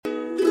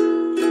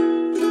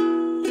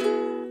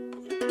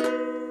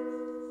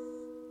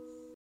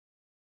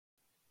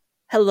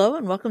Hello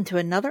and welcome to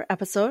another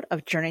episode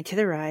of Journey to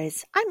the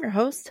Rise. I'm your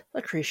host,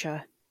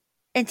 Lucretia.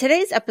 In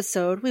today's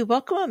episode, we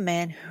welcome a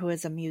man who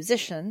is a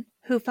musician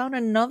who found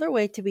another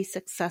way to be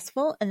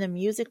successful in the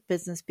music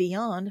business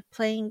beyond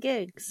playing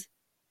gigs.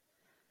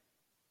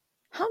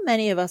 How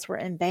many of us were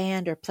in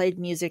band or played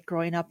music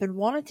growing up and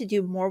wanted to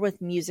do more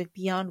with music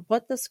beyond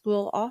what the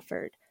school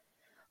offered?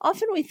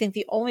 Often we think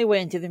the only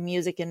way into the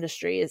music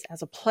industry is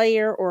as a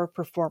player or a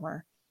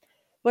performer.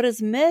 What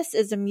is missed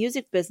is the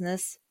music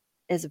business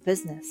is a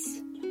business.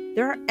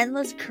 There are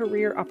endless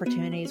career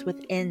opportunities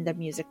within the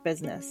music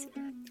business.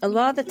 A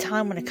lot of the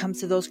time when it comes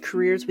to those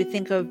careers, we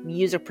think of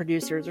music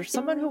producers or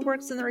someone who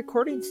works in the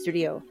recording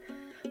studio.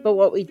 But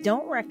what we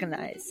don't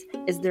recognize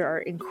is there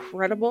are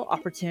incredible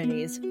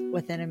opportunities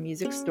within a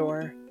music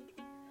store.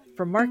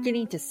 From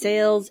marketing to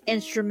sales,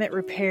 instrument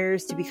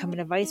repairs, to becoming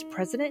a vice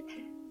president,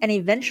 and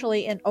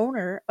eventually an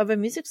owner of a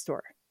music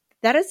store.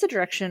 That is the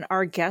direction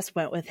our guest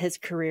went with his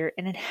career,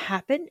 and it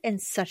happened in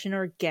such an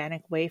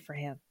organic way for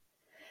him.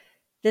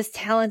 This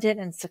talented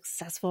and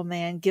successful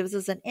man gives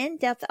us an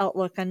in-depth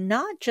outlook on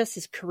not just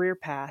his career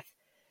path,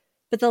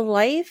 but the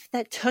life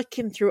that took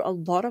him through a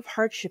lot of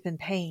hardship and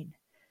pain.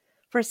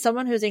 For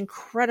someone who's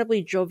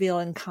incredibly jovial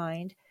and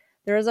kind,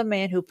 there is a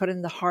man who put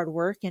in the hard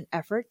work and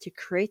effort to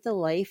create the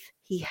life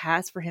he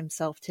has for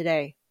himself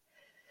today.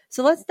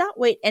 So let's not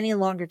wait any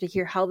longer to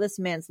hear how this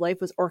man's life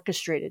was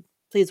orchestrated.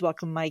 Please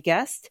welcome my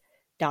guest,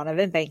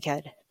 Donovan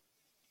Bankhead.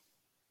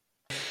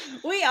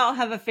 We all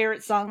have a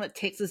favorite song that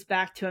takes us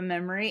back to a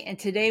memory, and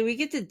today we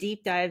get to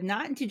deep dive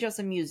not into just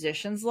a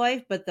musician's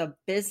life, but the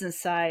business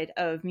side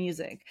of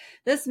music.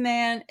 This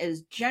man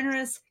is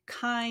generous,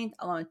 kind,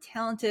 along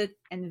talented,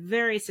 and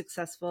very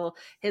successful.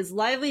 His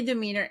lively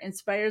demeanor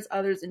inspires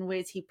others in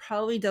ways he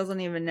probably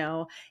doesn't even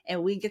know,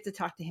 and we get to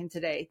talk to him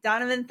today.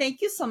 Donovan,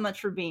 thank you so much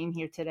for being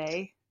here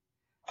today.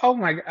 Oh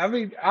my!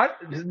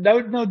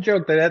 No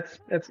joke. That's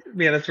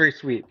very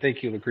sweet.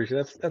 Thank you,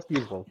 Lucretia. That's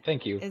beautiful.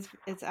 Thank you.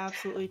 It's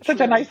absolutely Such a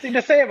true. nice thing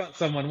to say about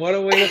someone. What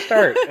a way to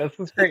start. This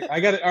is great.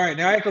 I got it. All right,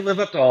 now I have to live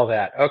up to all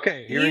that.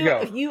 Okay, here we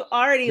go. You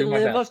already Do my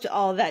live up best. to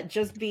all that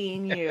just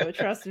being you.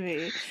 Trust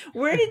me.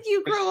 Where did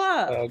you grow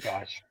up? Oh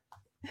gosh.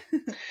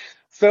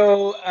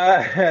 So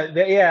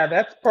yeah,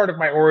 that's part of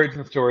my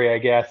origin story, I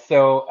guess.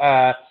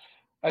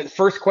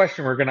 First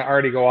question, we're going to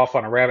already go off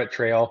on a rabbit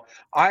trail.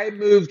 I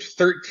moved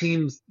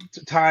 13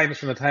 times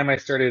from the time I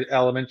started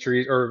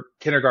elementary or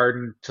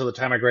kindergarten till the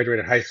time I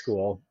graduated high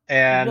school.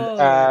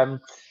 Whoa.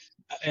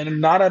 And I'm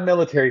not a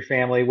military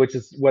family, which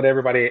is what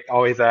everybody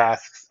always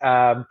asks.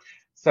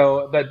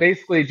 But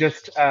basically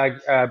just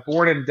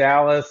born in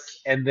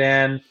Dallas, and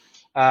then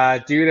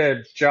due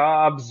to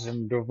jobs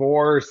and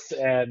divorce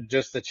and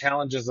just the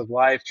challenges of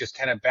life, just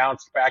kind of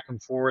bounced back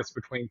and forth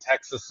between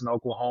Texas and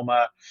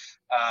Oklahoma,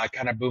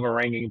 kind of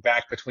boomeranging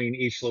back between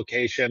each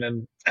location.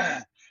 And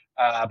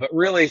but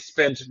really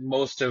spent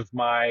most of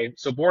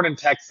so born in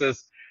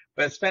Texas,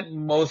 but spent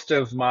most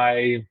of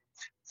my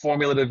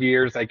formative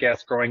years, I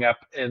guess, growing up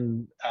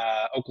in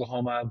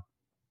Oklahoma,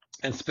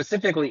 and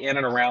specifically in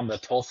and around the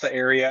Tulsa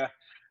area.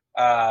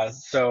 And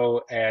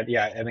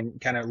then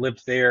kind of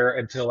lived there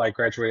until I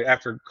graduated.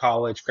 After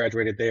college,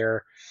 graduated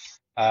there,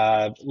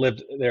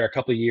 lived there a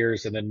couple of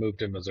years, and then moved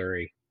to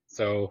Missouri.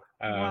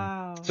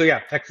 Wow. Yeah,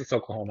 Texas,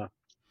 Oklahoma.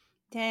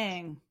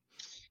 Dang.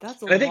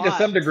 That's a And I think to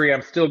some lot. degree,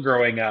 I'm still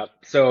growing up.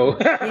 So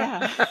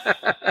Yeah.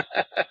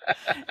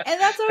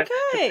 And that's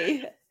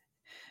okay.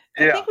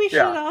 I yeah, think we should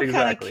yeah, all kind of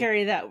exactly.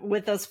 carry that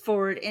with us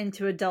forward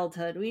into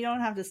adulthood. We don't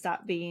have to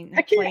stop being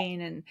Heck yeah.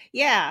 plain and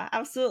yeah,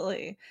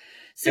 absolutely.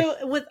 if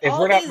So with if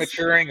all we're not these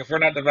maturing, if we're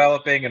not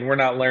developing, and we're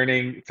not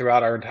learning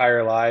throughout our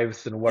entire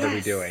lives, then what are we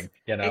yes, doing?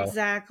 You know.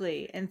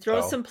 exactly. And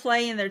throw So some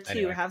play in there too.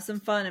 anyway, Have some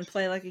fun and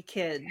play like a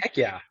kid. heck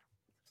yeah,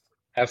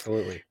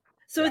 absolutely.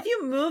 So Yeah. with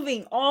you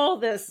moving all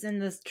this in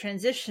this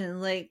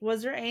transition, like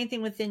was there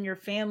anything within your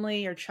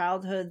family or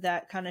childhood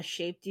that kind of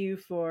shaped you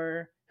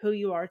for who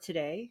you are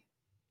today?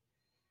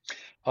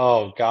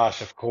 Oh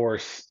gosh, of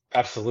course,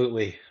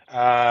 absolutely.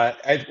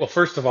 Well,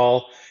 first of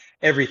all,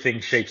 everything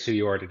shapes who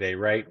you are today,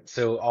 right?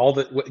 So all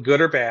the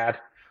good or bad,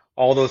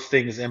 all those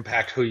things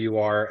impact who you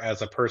are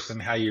as a person,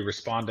 how you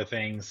respond to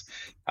things.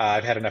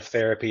 I've had enough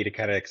therapy to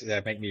kind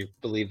of make me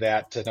believe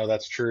that, to know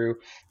that's true.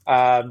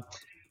 Um,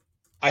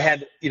 I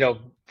had,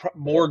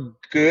 more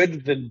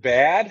good than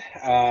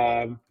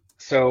bad.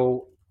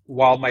 So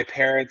while my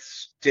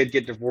parents did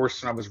get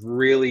divorced when I was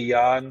really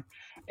young,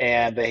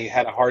 and they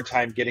had a hard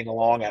time getting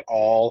along at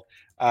all,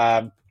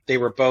 they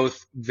were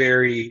both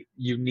very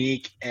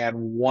unique and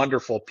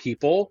wonderful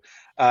people.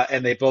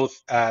 And they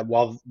both,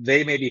 while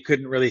they maybe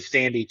couldn't really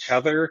stand each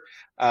other,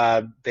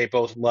 they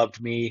both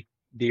loved me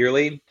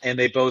dearly, and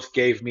they both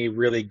gave me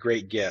really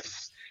great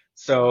gifts.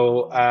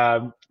 So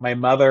Wow. my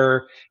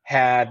mother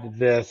had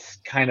this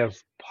kind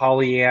of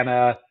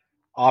Pollyanna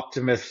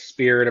optimist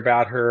spirit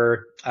about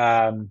her.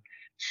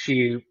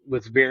 She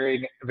was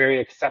very, very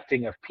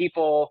accepting of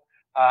people.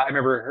 I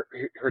remember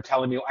her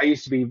telling me, I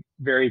used to be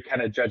very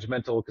kind of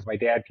judgmental because my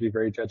dad could be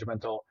very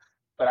judgmental.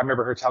 But I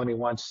remember her telling me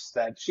once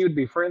that she would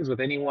be friends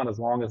with anyone as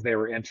long as they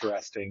were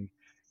interesting.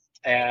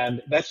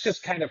 And that's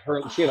just kind of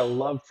her. She had a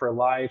love for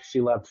life.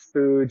 She loved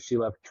food. She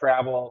loved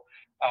travel.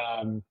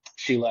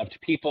 She loved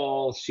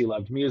people. She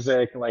loved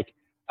music.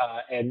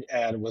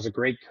 And was a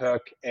great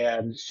cook.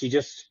 And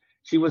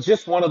she was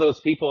just one of those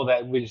people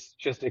that was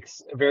just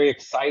very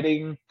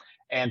exciting,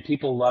 and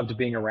people loved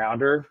being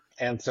around her.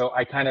 And so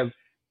I kind of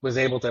was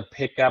able to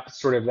pick up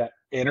sort of that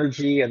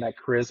energy and that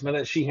charisma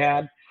that she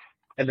had.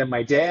 And then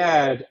my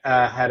dad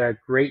had a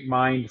great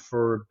mind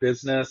for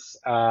business.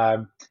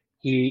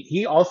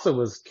 He also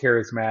was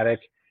charismatic.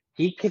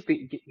 He could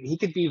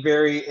be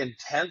very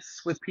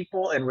intense with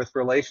people and with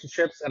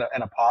relationships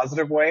in a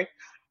positive way.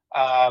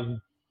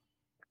 Um,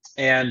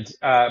 and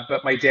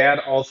But my dad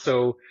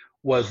also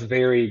was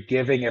very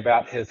giving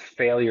about his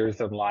failures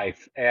in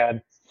life.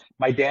 And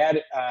my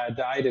dad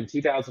died in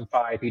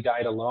 2005. He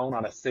died alone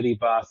on a city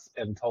bus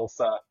in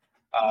Tulsa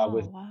Oh,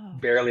 with wow.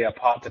 barely a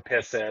pot to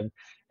piss in.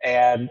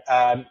 And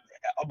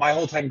my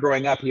whole time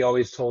growing up, he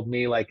always told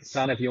me, like,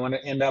 son, if you want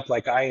to end up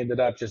like I ended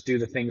up, just do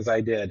the things I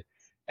did.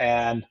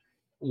 And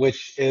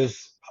which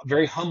is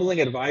very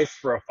humbling advice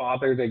for a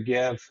father to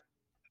give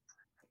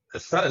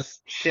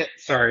shit.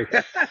 Sorry,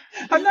 I'm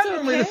It's not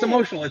normally this okay.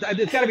 emotional.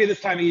 It's got to be this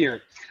time of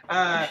year.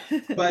 Uh,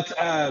 but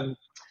it's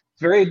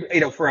very,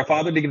 for a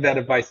father to give that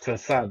advice to a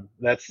son,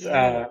 that's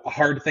Yeah. a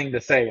hard thing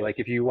to say. Like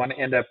if you want to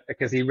end up,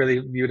 because he really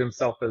viewed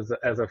himself as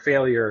a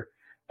failure.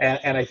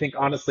 And I think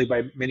honestly,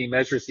 by many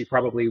measures, he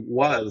probably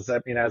was. I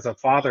mean, as a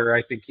father,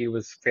 I think he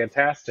was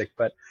fantastic.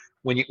 But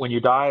when you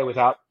die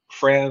without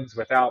friends,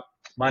 without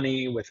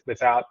money,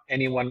 without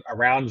anyone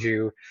around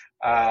you,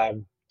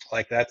 um,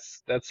 like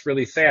that's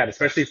really sad,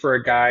 especially for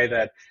a guy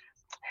that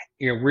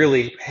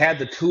really had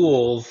the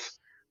tools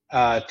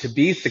to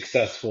be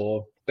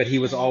successful, but he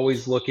was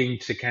always Right. looking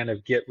to kind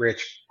of get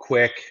rich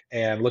quick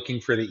and looking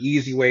for the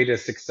easy way to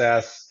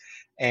success,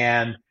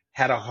 and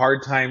had a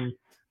hard time,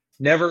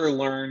 never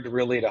learned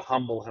really to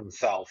humble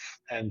himself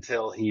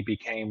until he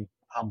became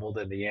humbled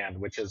in the end,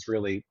 which is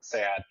really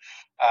sad.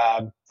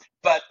 Um,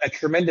 but a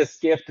tremendous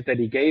gift that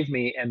he gave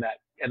me, and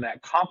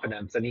that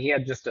confidence, and he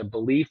had just a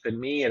belief in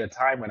me at a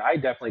time when I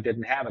definitely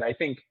didn't have it. I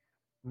think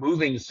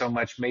moving so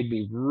much made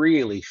me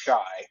really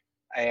shy,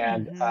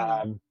 and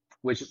Mm-hmm.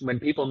 which when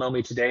people know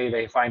me today,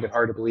 they find it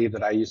hard to believe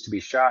that I used to be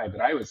shy,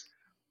 but I was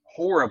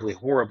horribly,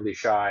 horribly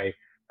shy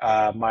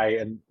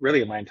and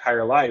really my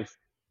entire life,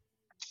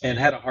 and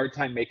had a hard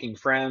time making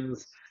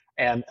friends,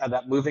 and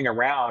that moving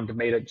around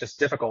made it just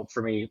difficult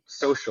for me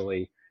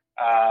socially.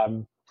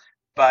 Um,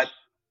 but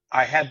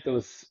I had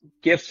those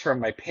gifts from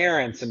my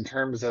parents in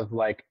terms of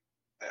like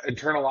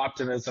internal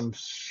optimism,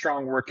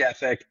 strong work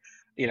ethic,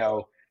 you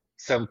know,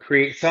 some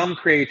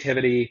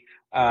creativity,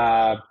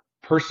 uh,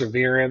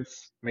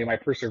 perseverance. I mean, my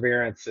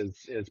perseverance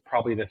is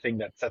probably the thing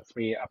that sets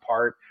me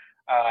apart.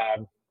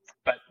 Um,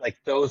 but like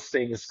those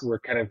things were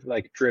kind of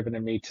like driven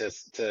in me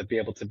to be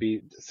able to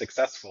be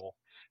successful.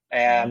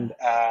 Yeah. And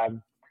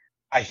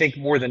I think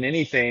more than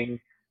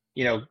anything,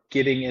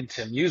 getting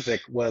into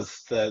music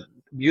was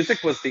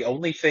the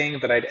only thing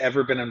that I'd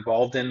ever been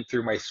involved in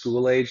through my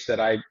school age that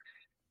I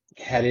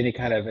had any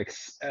kind of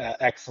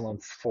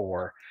excellence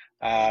for.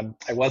 I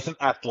wasn't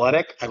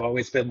athletic. I've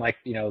always been like,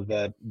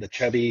 the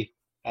chubby,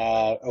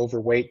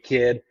 overweight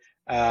kid.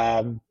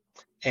 Um,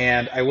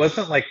 and I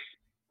wasn't like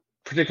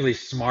particularly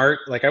smart.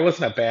 Like I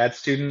wasn't a bad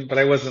student, but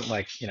I wasn't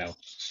like,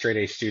 straight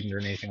A student or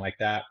anything like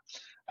that.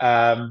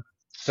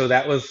 So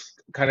that was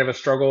kind of a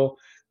struggle.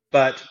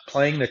 But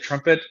playing the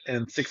trumpet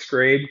in sixth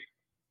grade,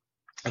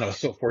 and I was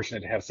so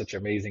fortunate to have such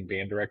amazing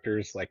band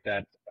directors like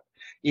that.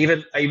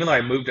 Even though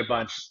I moved a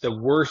bunch, the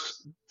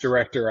worst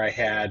director I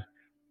had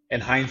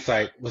in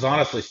hindsight was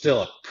honestly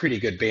still a pretty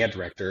good band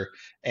director,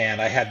 and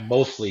I had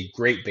mostly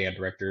great band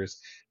directors.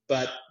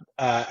 But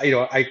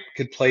I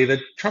could play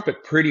the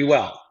trumpet pretty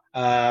well,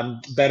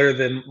 better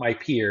than my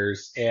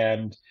peers,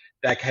 and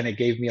that kind of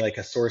gave me like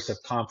a source of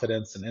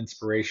confidence and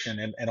inspiration,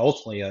 and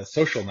ultimately a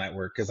social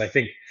network, because I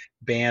think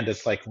band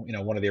is like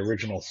one of the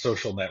original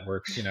social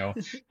networks,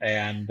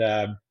 and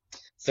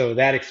so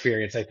that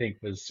experience I think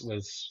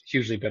was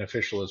hugely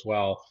beneficial as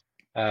well.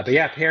 But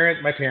yeah,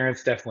 my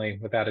parents definitely,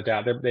 without a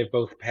doubt, they've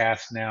both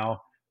passed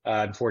now,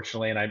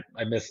 unfortunately, and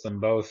I miss them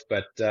both.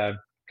 But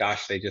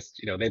gosh, they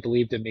just, they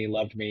believed in me,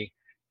 loved me,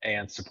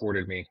 and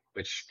supported me.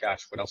 Which,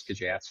 gosh, what else could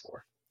you ask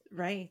for?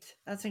 Right.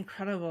 That's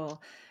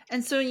incredible.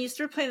 And so you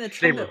start playing the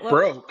They were trumpet. What?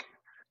 broke.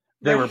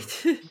 They were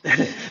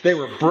Right. they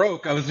were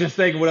broke. I was just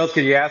thinking, what else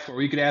could you ask for?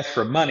 Well, you could ask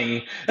for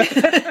money. Right.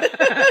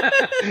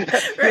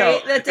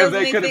 That If does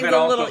they make could have things been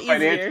a little also easier.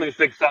 financially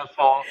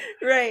successful,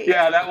 Right.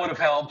 yeah, that would have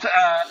helped.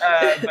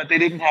 But they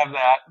didn't have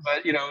that.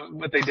 But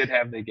what they did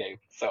have, they gave.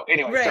 So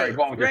anyway, sorry, Right,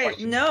 go on with your right.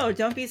 question. No,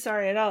 don't be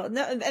sorry at all.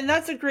 No, and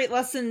that's a great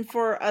lesson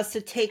for us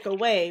to take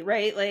away,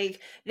 right?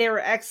 Like they were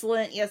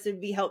excellent. Yes,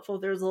 it'd be helpful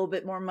if there was a little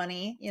bit more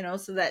money,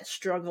 so that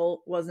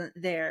struggle wasn't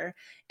there.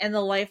 And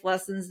the life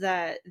lessons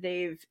that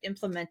they've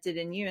implemented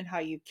in you and how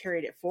you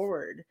carried it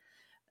forward.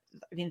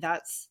 I mean,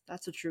 that's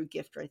a true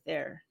gift right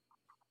there.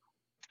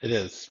 It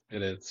is.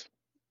 It is.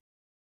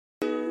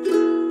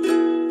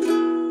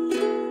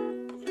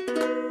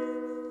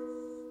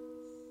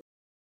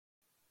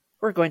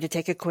 We're going to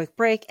take a quick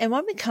break, and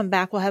when we come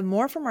back, we'll have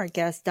more from our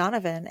guest,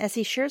 Donovan, as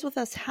he shares with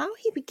us how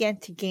he began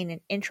to gain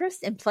an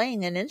interest in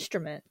playing an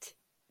instrument.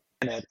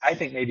 I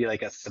think maybe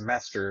like a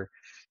semester,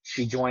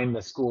 she joined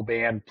the school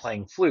band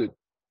playing flute,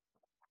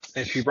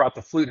 and she brought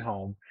the flute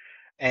home.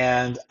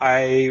 And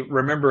I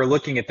remember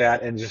looking at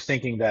that and just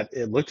thinking that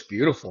it looked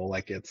beautiful,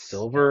 like it's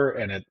silver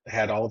and it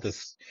had all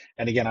this.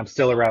 And again, I'm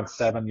still around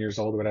 7 years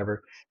old or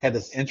whatever, had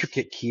this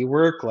intricate key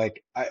work.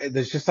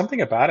 There's just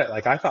something about it,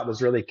 like I thought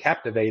was really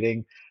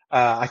captivating.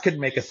 I couldn't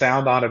make a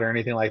sound on it or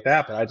anything like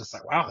that, but I just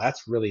like, wow,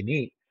 that's really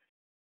neat.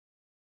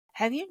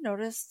 Have you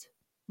noticed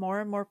more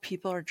and more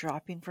people are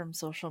dropping from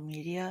social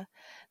media?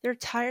 They're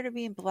tired of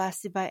being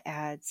blasted by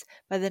ads,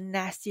 by the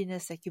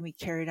nastiness that can be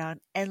carried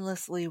on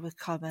endlessly with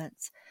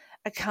comments,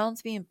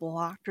 accounts being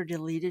blocked or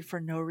deleted for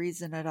no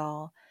reason at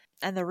all,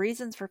 and the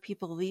reasons for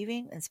people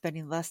leaving and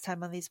spending less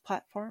time on these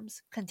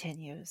platforms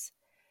continues.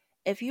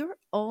 If you're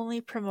only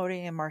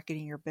promoting and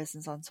marketing your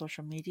business on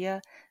social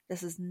media,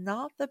 this is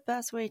not the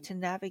best way to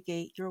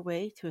navigate your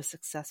way to a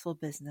successful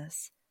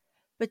business.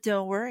 But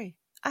don't worry,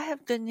 I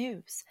have good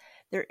news.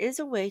 There is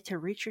a way to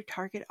reach your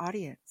target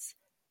audience.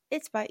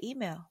 It's by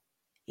email.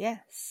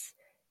 Yes,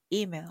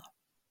 email.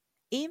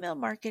 Email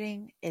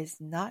marketing is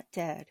not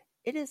dead,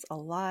 it is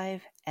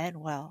alive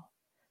and well.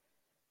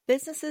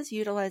 Businesses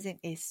utilizing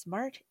a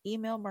smart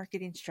email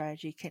marketing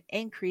strategy can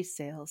increase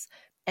sales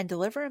and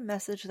deliver a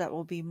message that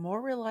will be more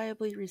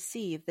reliably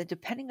received than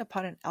depending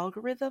upon an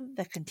algorithm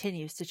that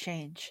continues to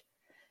change.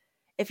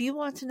 If you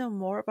want to know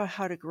more about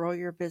how to grow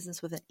your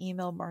business with an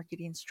email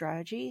marketing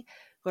strategy,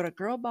 go to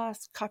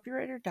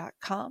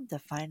girlbosscopywriter.com to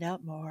find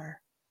out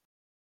more.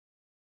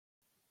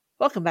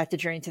 Welcome back to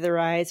Journey to the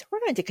Rise.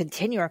 We're going to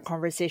continue our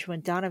conversation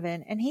with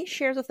Donovan, and he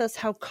shares with us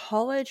how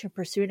college and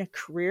pursuing a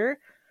career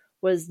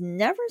was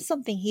never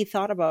something he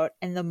thought about,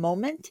 and the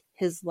moment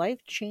his life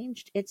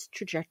changed its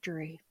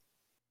trajectory.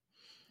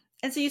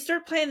 And so you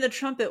start playing the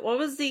trumpet. What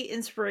was the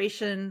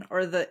inspiration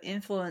or the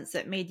influence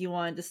that made you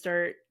want to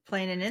start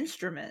playing an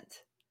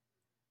instrument?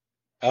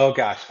 Oh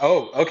gosh.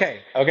 Oh,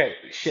 okay. Okay.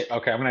 Shit.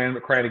 Okay. I'm gonna end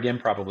up crying again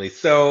probably.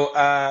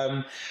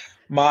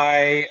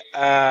 My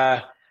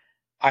I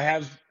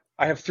have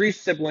I have three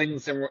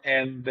siblings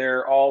and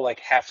they're all like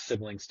half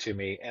siblings to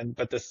me. And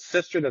but the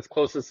sister that's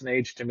closest in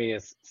age to me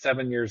is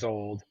 7 years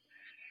old.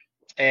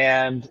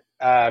 And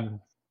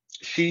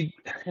she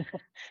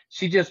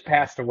she just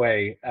passed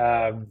away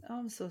Oh,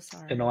 I'm so in the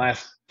sorry.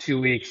 last 2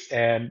 weeks,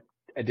 and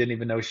I didn't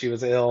even know she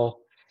was ill.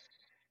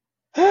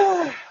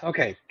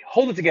 Okay,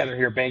 hold it together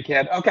here,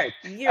 Bankhead. Okay,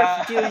 You're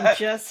doing uh,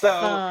 just so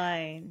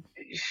fine.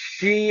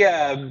 she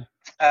um,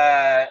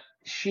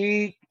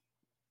 she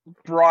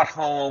brought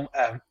home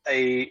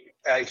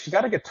she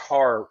got a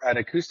guitar, an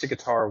acoustic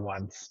guitar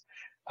once,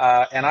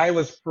 and I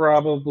was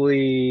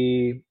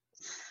probably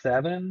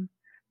seven,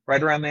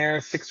 right around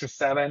there, 6 or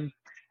 7.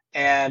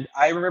 And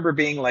I remember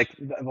being like,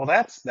 well,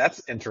 that's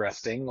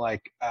interesting. I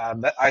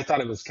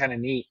thought it was kind of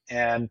neat,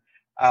 and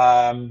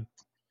um,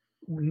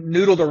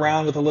 noodled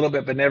around with a little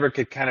bit, but never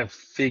could kind of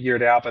figure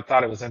it out, but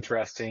thought it was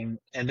interesting.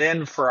 And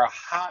then for a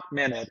hot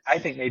minute, I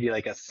think maybe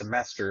like a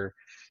semester,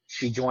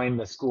 she joined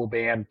the school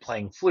band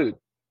playing flute,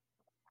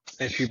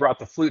 and she brought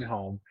the flute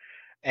home.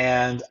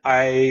 And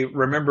I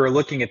remember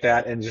looking at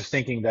that and just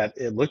thinking that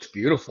it looked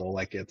beautiful,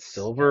 like it's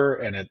silver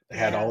and it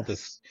had all Yeah.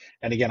 this.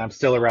 And again, I'm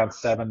still around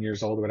 7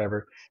 years old or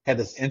whatever, had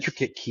this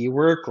intricate key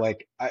work.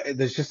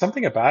 There's just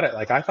something about it,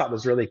 like I thought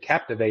was really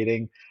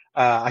captivating.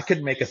 I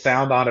couldn't make a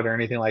sound on it or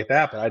anything like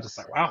that, but I just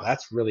like, wow,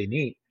 that's really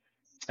neat.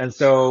 And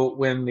so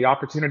when the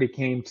opportunity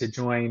came to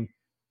join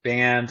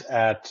band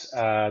at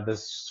the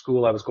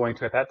school I was going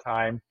to at that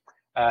time,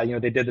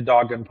 they did the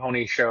dog and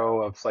pony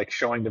show of like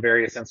showing the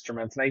various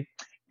instruments. And I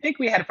think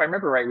we had, if I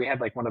remember right, we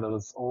had like one of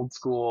those old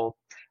school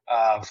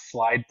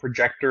slide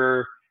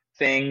projector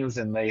things,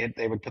 and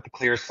they would put the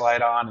clear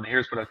slide on, and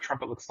here's what a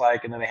trumpet looks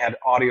like, and then they had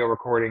audio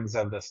recordings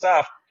of the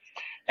stuff.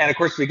 And of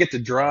course, we get to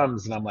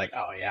drums, and I'm like,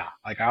 oh yeah,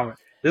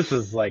 this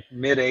is like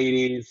mid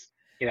 '80s,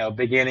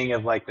 beginning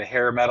of like the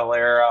hair metal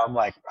era. I'm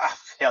like,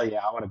 hell yeah,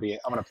 I'm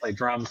gonna play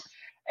drums.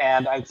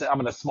 And I'm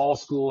in a small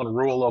school in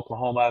rural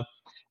Oklahoma,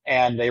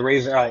 and they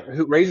raise your hand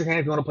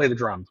if you want to play the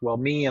drums. Well,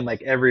 me and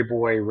like every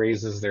boy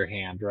raises their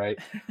hand, right?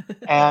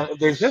 And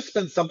there's just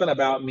been something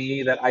about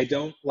me that I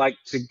don't like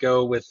to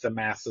go with the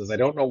masses. I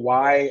don't know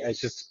why. It's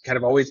just kind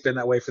of always been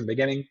that way from the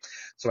beginning.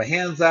 So my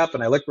hands up,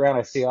 and I look around,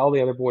 I see all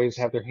the other boys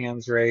have their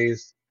hands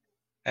raised,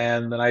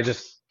 and then I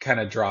just kind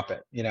of drop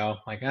it,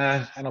 like,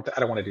 I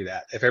don't want to do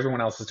that. If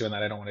everyone else is doing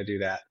that, I don't want to do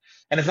that.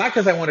 And it's not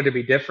because I wanted to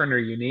be different or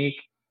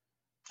unique.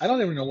 I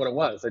don't even know what it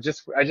was. I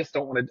just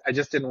don't want to. I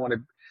just didn't want to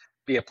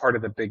be a part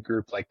of the big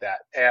group like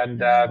that. And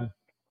Mhm.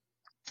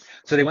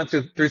 so they went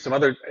through some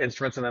other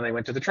instruments, and then they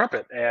went to the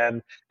trumpet,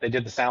 and they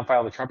did the sound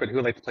file of the trumpet. Who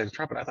would like to play the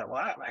trumpet? I thought,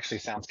 well, that actually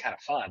sounds kind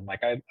of fun.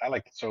 Like I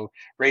like so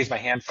raised my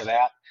hand for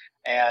that.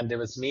 And it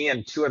was me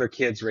and two other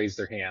kids raised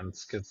their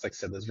hands because, like I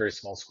said, this is a very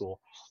small school.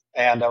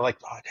 And I'm like,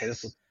 oh, okay,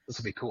 this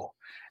will be cool.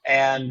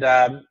 And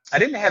I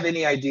didn't have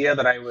any idea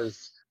that I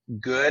was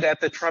good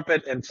at the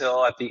trumpet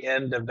until at the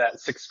end of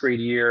that sixth grade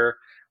year.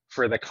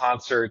 for the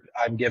concert,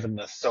 I'm given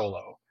the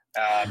solo.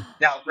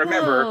 Now,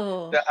 remember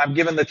Whoa. that I'm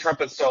given the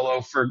trumpet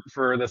solo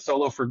for the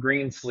solo for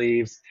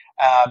Greensleeves,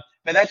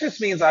 but that just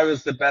means I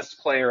was the best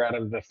player out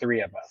of the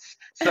three of us.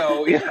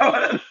 So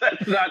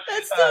that's not.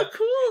 That's Uh, still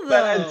cool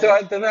but and so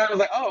though. then I was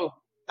like, oh,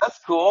 that's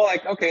cool.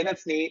 Like, okay,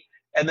 that's neat.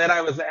 And then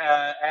I was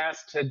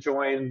asked to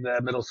join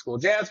the middle school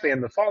jazz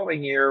band the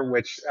following year,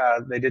 which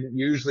they didn't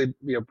usually,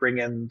 bring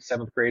in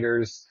seventh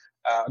graders.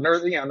 Nor,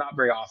 not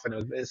very often.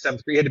 It was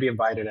seventh grade. You had to be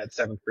invited at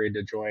seventh grade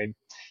to join.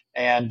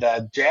 And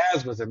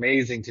jazz was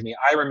amazing to me.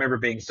 I remember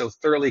being so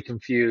thoroughly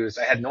confused.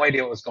 I had no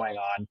idea what was going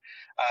on.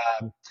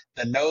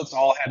 The notes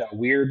all had a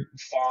weird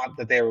font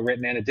that they were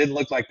written in. It didn't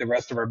look like the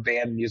rest of our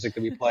band music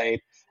that we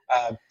played.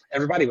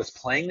 Everybody was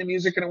playing the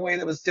music in a way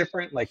that was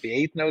different. Like the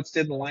eighth notes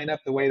didn't line up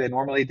the way they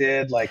normally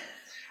did. Like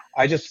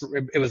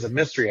it was a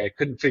mystery. I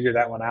couldn't figure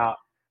that one out.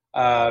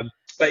 Um,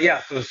 but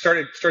yeah, so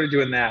started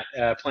doing that,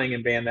 playing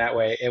in band that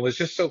way. It was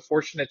just so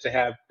fortunate to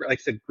have, like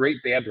I said,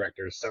 great band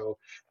directors. So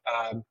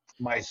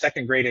my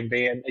second grade in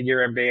band, a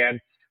year in band,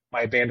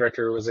 my band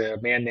director was a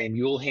man named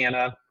Yule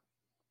Hanna,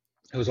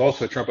 who was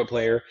also a trumpet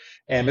player.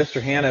 And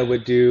Mr. Hanna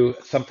would do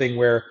something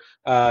where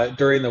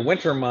during the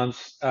winter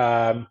months,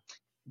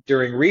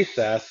 during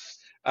recess,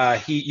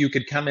 you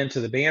could come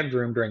into the band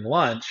room during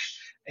lunch,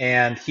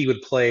 and he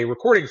would play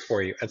recordings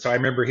for you. And so I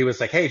remember he was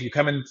like, "Hey, if you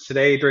come in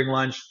today during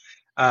lunch,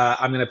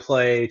 I'm going to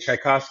play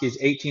Tchaikovsky's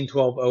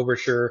 1812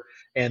 Overture,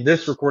 and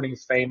this recording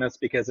is famous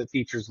because it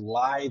features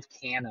live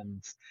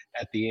cannons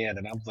at the end."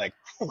 And I was like,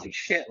 "Holy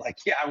shit! Like,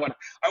 yeah, I want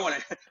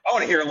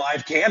to hear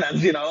live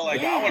cannons.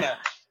 Like Yeah.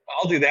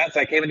 I'll do that." So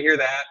I came in to hear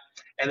that.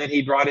 And then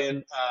he brought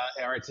in,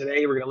 all right,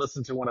 today we're going to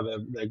listen to one of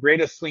the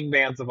greatest swing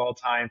bands of all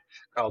time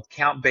called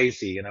Count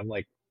Basie. And I'm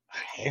like,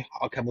 hey,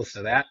 I'll come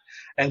listen to that.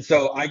 And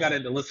so I got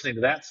into listening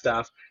to that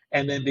stuff.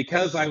 And then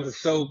because I was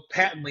so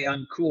patently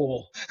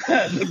uncool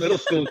as a middle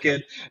school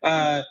kid,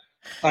 uh,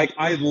 like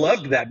I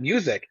loved that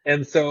music.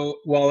 And so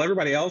while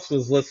everybody else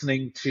was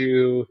listening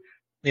to,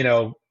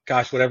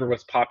 gosh, whatever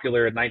was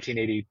popular in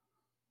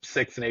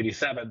 1986 and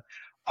 87,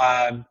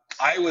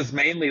 I was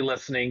mainly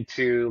listening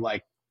to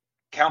like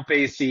Count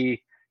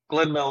Basie,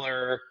 Glenn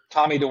Miller,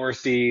 Tommy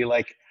Dorsey,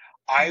 like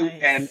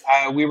Nice.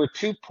 we were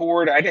too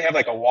poor. I didn't have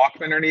like a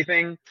Walkman or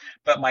anything,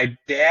 but my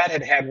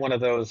dad had one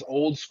of those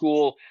old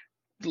school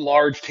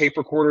large tape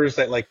recorders,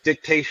 that like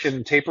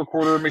dictation tape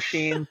recorder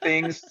machine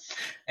things,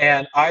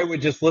 and I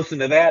would just listen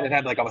to that. It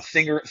had like a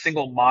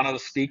single mono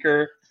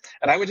speaker,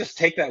 and I would just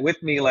take that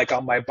with me like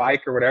on my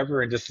bike or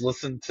whatever, and just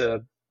listen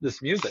to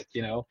this music,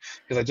 because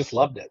I just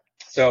loved it.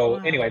 So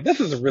anyway, Wow. this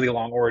is a really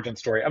long origin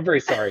story. I'm very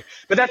sorry,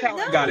 but that's how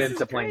No, I got this is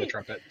into playing the great.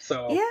 trumpet.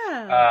 So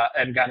Yeah.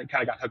 and got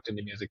hooked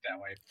into music that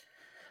way.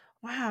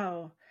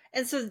 Wow.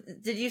 And so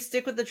did you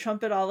stick with the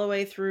trumpet all the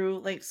way through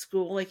like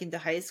school, like into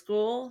high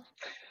school?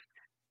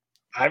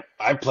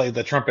 I played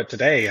the trumpet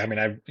today. I mean,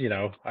 I've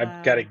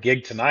got a Wow.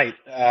 gig tonight.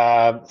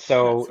 That's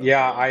So so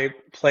yeah, cool. I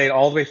played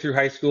all the way through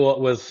high school. It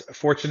was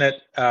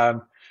fortunate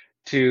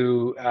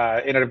to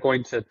ended up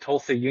going to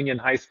Tulsa Union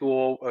High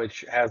School,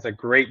 which has a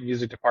great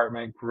music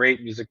department,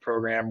 great music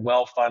program,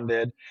 well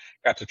funded.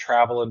 Got to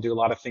travel and do a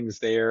lot of things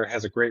there.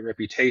 Has a great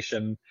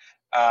reputation.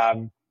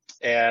 Um,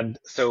 and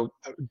so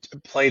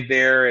played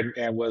there,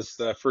 and was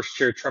the first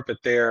chair trumpet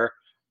there.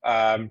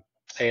 Um,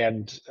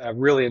 and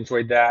really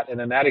enjoyed that. And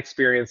then that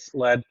experience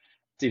led,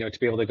 to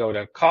be able to go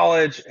to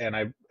college, and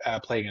I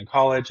playing in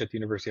college at the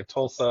University of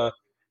Tulsa,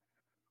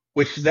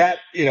 which that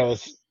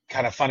is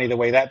kind of funny the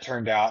way that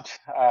turned out.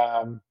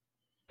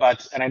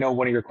 But and I know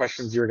one of your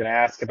questions you were going to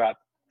ask about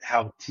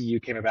how TU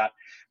came about.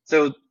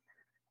 So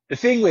the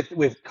thing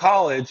with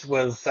college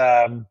was,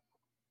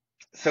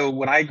 so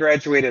when I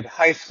graduated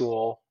high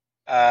school,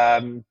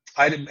 I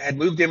had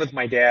moved in with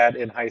my dad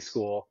in high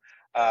school.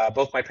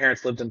 Both my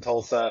parents lived in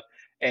Tulsa,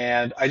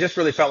 and I just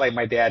really felt like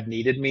my dad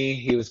needed me.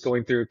 He was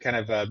going through kind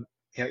of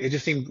it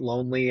just seemed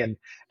lonely, and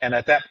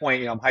at that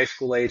point, I'm high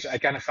school age. I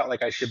kind of felt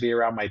like I should be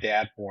around my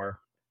dad more.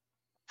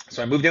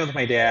 So I moved in with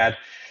my dad,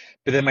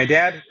 but then my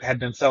dad had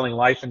been selling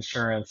life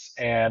insurance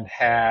and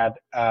had,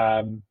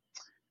 I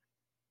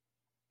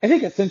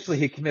think essentially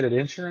he committed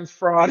insurance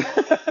fraud.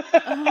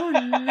 Oh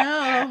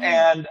no.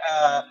 And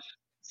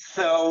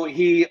so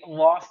he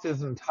lost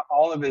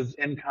all of his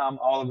income,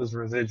 all of his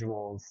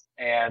residuals,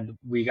 and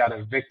we got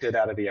evicted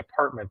out of the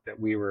apartment that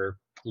we were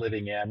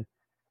living in.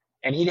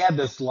 And he had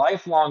this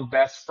lifelong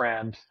best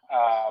friend,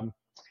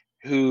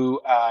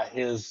 who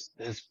his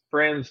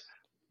friend's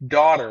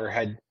daughter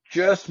had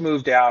just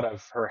moved out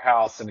of her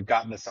house and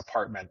gotten this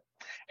apartment.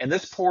 And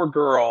this poor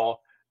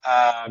girl,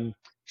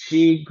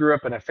 she grew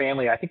up in a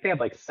family. I think they had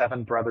like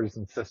seven brothers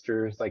and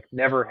sisters. Like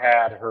never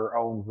had her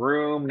own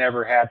room,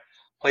 never had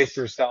place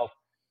to herself.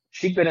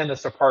 She'd been in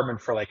this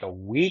apartment for like a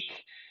week,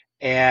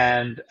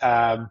 and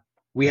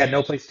we had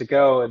no place to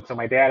go. And so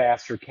my dad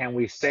asked her, "Can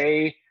we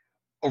stay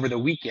over the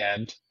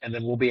weekend, and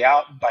then we'll be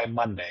out by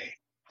Monday?"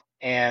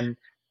 And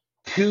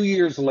 2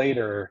 years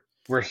later,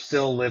 we're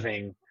still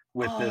living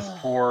with this Oh.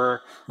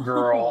 poor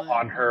girl Oh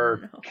on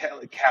her no.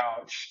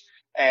 couch.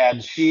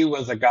 And she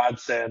was a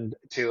godsend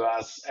to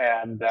us.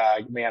 And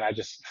man, I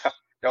just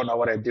don't know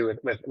what I'd do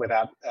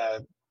without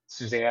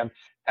Suzanne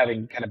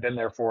having kind of been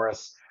there for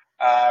us.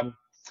 Um,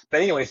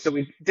 but anyway, so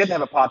we didn't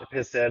have a pot to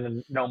piss in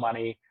and no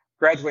money.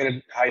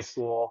 Graduated high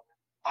school.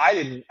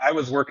 I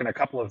was working a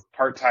couple of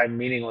part-time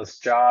meaningless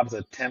jobs,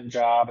 a temp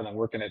job, and then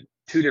working at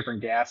two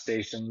different gas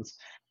stations.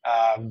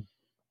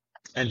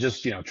 And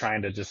just,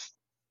 trying to just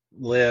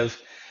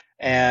live.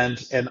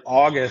 And in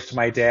August,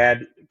 my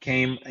dad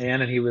came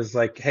in and he was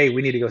like, "Hey,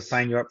 we need to go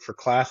sign you up for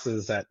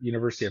classes at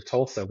University of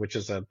Tulsa, which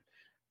is a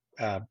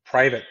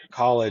private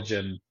college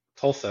in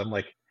Tulsa." I'm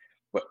like,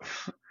 "What?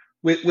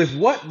 With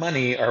what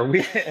money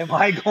am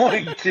I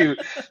going to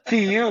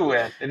TU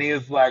with?" And he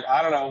was like,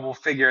 "I don't know. We'll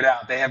figure it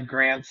out. They have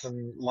grants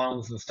and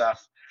loans and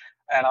stuff."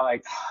 And I'm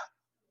like,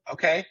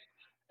 "Okay."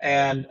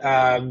 And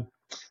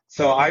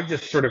so I'm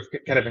just sort of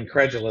kind of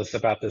incredulous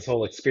about this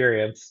whole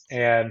experience.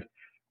 And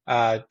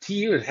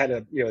TU had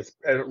it's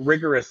a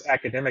rigorous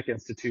academic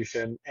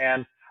institution,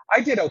 and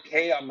I did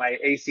okay on my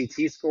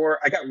ACT score.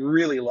 I got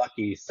really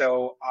lucky,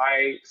 so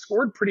I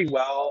scored pretty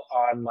well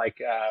on like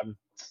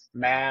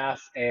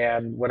math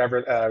and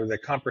whatever the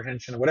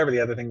comprehension, whatever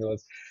the other thing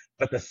was.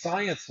 But the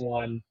science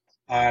one,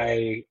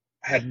 I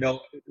had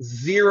no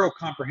zero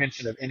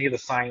comprehension of any of the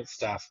science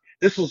stuff.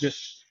 This was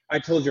just I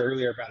told you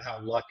earlier about how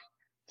luck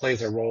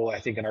plays a role, I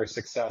think, in our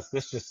success.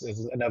 This just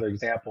is another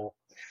example.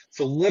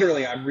 So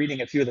literally, I'm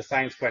reading a few of the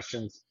science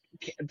questions,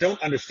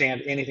 don't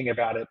understand anything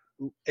about it.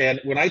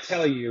 And when I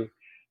tell you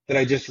that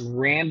I just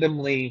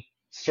randomly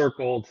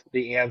circled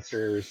the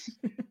answers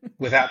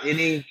without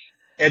any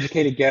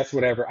educated guess,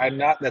 whatever,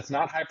 that's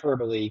not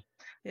hyperbole.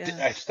 Yeah.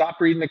 I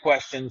stopped reading the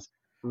questions,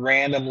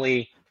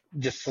 randomly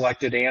just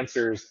selected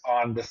answers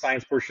on the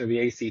science portion of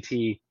the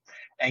ACT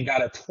and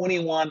got a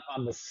 21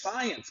 on the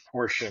science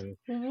portion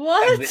of the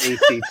What?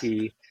 ACT,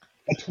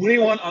 a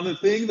 21 on the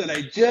thing that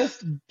I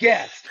just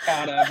guessed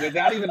out of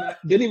without even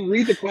didn't even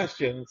read the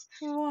questions.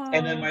 And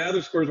then Wow. my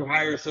other scores were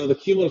higher, so the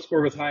cumulative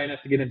score was high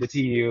enough to get into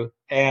TU.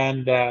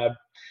 And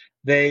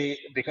they,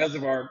 because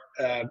of our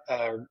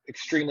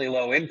extremely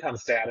low income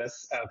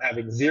status of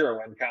having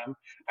zero income,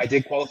 I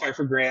did qualify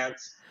for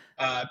grants.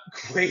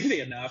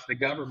 Crazy enough, the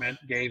government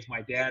gave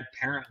my dad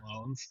parent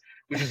loans,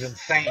 which is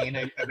insane.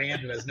 A man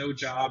who has no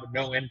job,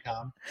 no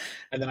income,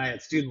 and then I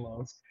had student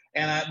loans.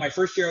 And my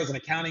first year, I was an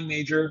accounting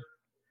major,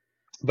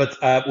 but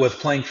was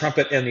playing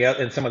trumpet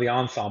in some of the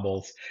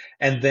ensembles.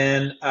 And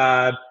then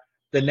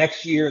the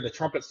next year, the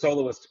trumpet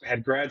soloist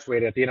had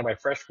graduated at the end of my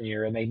freshman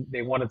year, and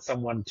they wanted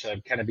someone to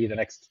kind of be the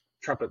next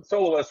trumpet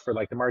soloist for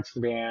like the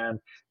marching band,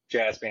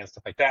 jazz band,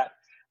 stuff like that.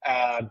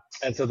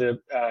 And so the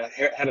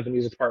head of the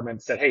music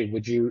department said, "Hey,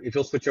 if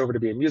you'll switch over to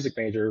be a music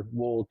major,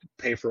 we'll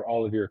pay for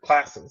all of your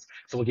classes.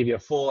 So we'll give you a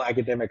full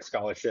academic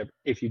scholarship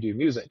if you do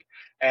music."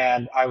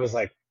 And I was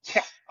like,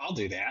 "Yeah, I'll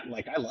do that.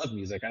 Like, I love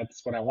music.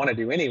 That's what I want to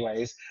do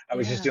anyways." I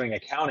was just Yeah. doing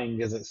accounting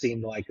because it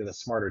seemed like the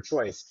smarter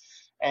choice.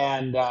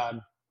 And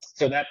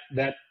so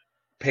that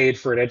paid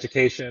for an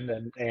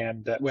education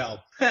and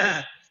well,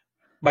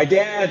 my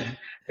dad,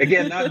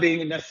 again, not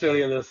being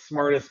necessarily the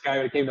smartest guy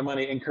when it came to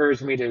money,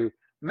 encouraged me to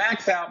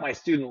max out my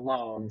student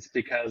loans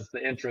because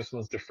the interest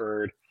was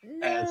deferred.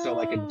 And so,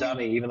 like a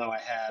dummy, No. even though I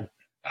had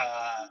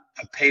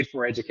a paid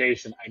for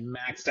education, I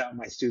maxed out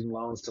my student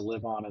loans to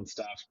live on and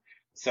stuff.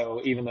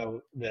 So even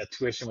though the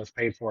tuition was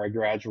paid for, I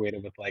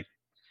graduated with like,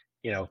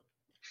 you know,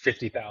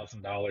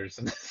 $50,000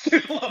 in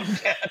student loan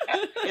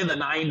debt in the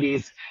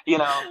 90s,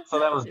 so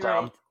that was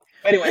dumb.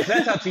 Right. Anyways,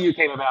 that's how TU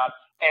came about,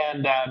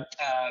 and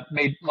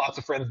made lots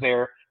of friends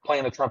there,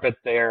 playing the trumpet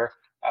there.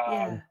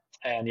 Yeah.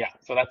 And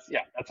that's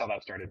how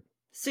that started.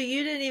 So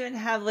you didn't even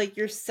have like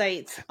your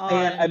sights And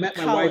I on met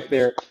my wife college.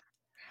 there.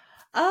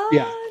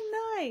 Yeah.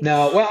 Oh,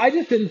 No, nice. well, I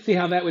just didn't see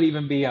how that would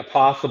even be a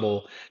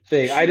possible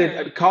thing.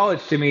 Sure.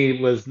 College to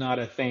me was not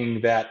a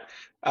thing that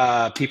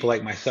people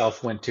like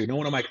myself went to. No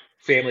one in my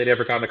family had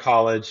ever gone to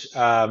college.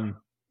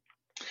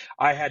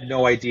 I had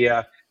no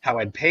idea how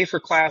I'd pay for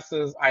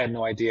classes. I had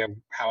no idea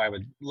how I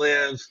would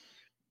live.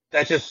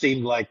 That just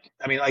seemed like,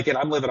 I mean, like,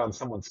 I'm living on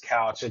someone's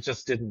couch. It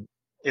just didn't,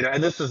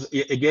 and this is,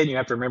 again, you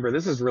have to remember,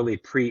 this is really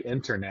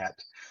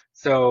pre-internet.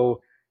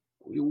 So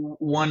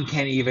one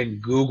can't even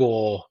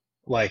Google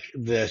like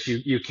this.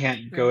 You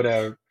can't go Right.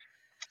 to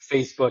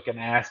Facebook and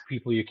ask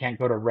people. You can't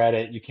go to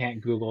Reddit. You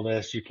can't Google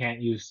this. You can't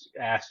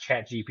ask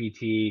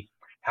ChatGPT.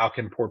 How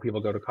can poor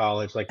people go to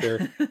college? Like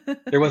there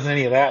wasn't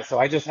any of that. So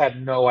I just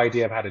had no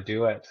idea of how to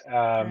do it.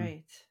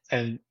 Right.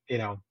 And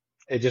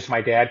it just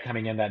my dad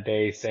coming in that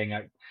day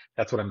saying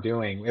that's what I'm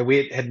doing. And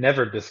we had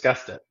never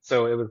discussed it.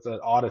 So it was the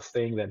oddest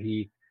thing that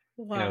he,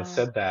 Wow.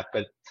 said that.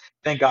 But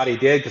thank God he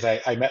did because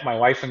I met my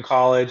wife in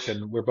college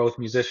and we're both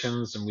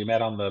musicians and we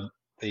met on the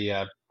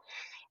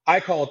I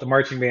call it the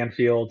marching band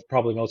field.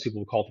 Probably most people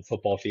would call it the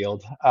football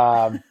field.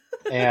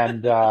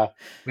 And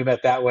we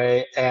met that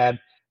way. And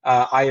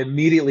I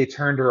immediately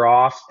turned her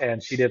off,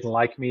 and she didn't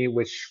like me,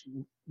 which,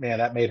 man,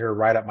 that made her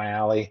right up my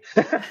alley.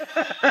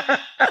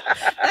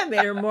 That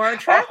made her more Oh, an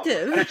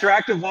attractive.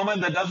 attractive woman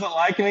that doesn't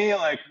like me,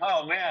 like,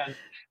 oh man,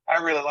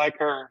 I really like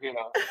her.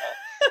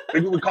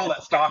 We would call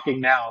that stalking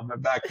now,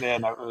 but back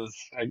then it was,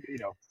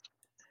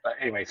 But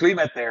anyway, so we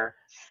met there,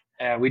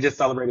 and we just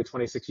celebrated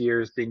 26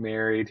 years being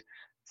married.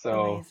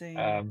 So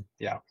Amazing.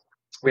 yeah,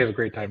 we have a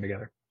great time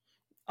together.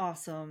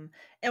 Awesome.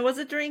 And was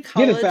it during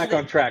Get us college back that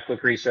on track,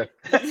 Lucretia.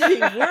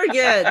 we're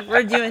good.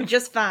 We're doing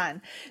just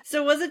fine.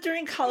 So was it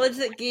during college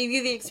that gave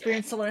you the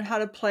experience to learn how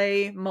to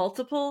play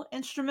multiple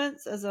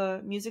instruments as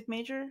a music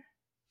major?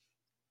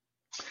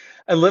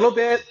 A little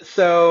bit.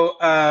 So,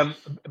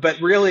 but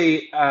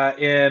really,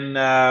 in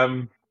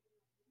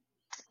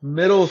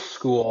middle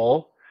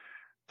school,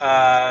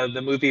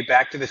 the movie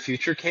Back to the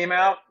Future came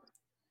out,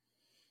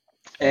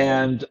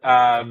 and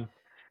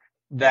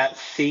that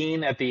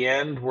scene at the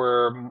end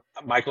where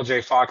Michael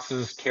J.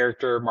 Fox's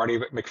character Marty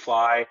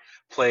McFly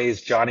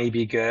plays Johnny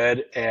Be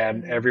Good,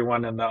 and Mhm.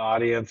 everyone in the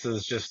audience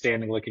is just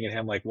standing looking at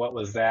him like, "What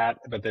was that?"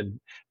 But then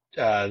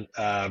uh,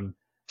 um,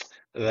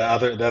 the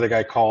other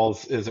guy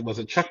calls, was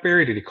it Chuck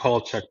Berry? Did he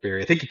call Chuck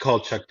Berry? I think he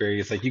called Chuck Berry.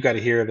 He's like, "You got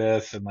to hear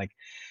this," and like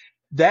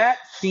that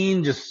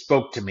scene just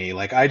spoke to me.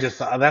 Like I just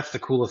that's the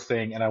coolest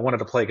thing, and I wanted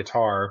to play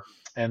guitar,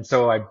 and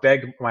so I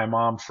begged my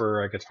mom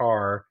for a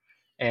guitar,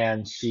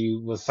 and she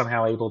was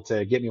somehow able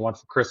to get me one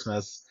for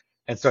Christmas.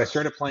 And so I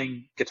started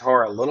playing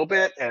guitar a little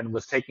bit and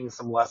was taking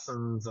some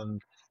lessons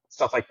and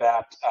stuff like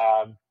that.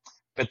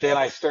 But then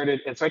I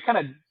started, and so I kind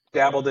of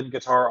dabbled in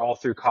guitar all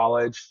through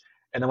college.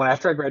 And then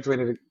after I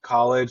graduated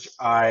college,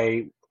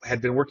 I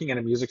had been working in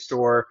a music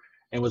store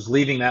and was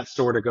leaving that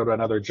store to go to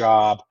another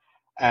job.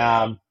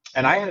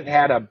 And I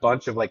had a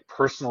bunch of like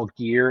personal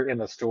gear in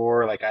the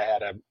store. Like I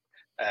had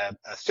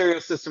a stereo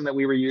system that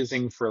we were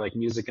using for like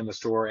music in the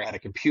store. I had a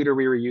computer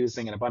we were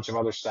using and a bunch of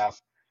other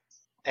stuff.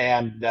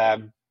 And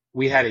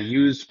we had a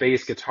used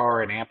bass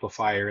guitar and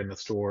amplifier in the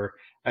store.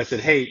 I said,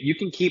 "Hey, you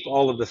can keep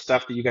all of the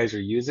stuff that you guys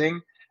are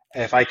using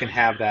if I can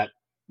have that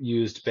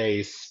used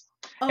bass."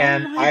 Oh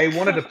And my I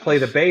wanted to play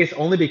the gosh. bass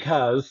only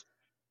because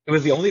it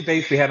was the only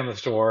bass we had in the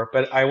store,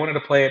 but I wanted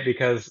to play it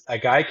because a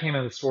guy came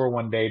in the store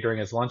one day during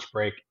his lunch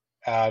break,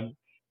 um,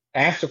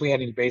 asked if we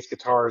had any bass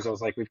guitars. I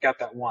was like, "We've got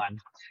that one."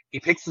 He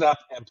picks it up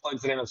and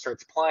plugs it in and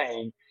starts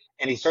playing,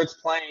 and he starts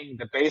playing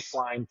the bass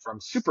line from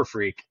Super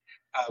Freak,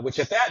 which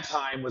at that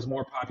time was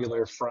more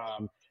popular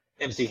from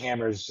MC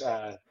Hammer's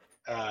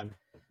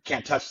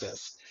 "Can't Touch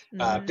This."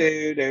 Mhm.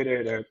 Do, do,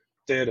 do, do,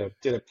 do, do,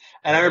 do.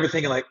 And I remember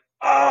thinking like,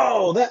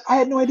 "Oh, that I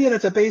had no idea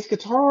that's a bass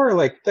guitar.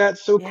 Like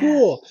that's so Yeah.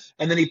 cool."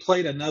 And then he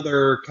played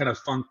another kind of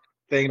funk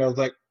thing, and I was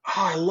like, "Oh,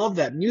 I love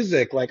that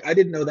music. Like I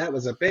didn't know that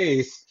was a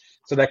bass."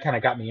 So that kind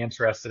of got me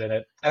interested in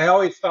it. And I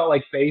always felt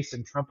like bass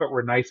and trumpet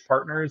were nice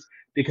partners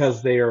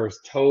because they are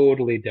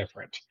totally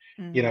different.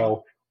 You Mhm.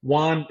 know,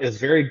 one is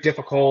very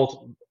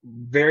difficult,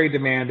 very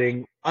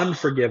demanding,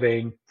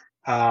 unforgiving,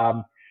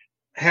 um,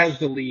 has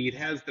the lead,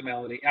 has the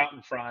melody out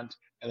in front,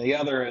 and the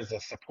other is a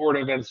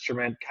supportive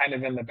instrument, kind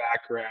of in the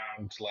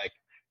background, like,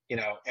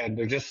 and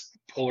they're just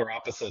polar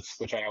opposites,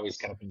 which I always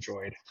kind of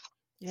enjoyed.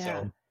 Yeah.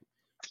 So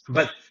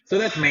but so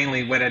that's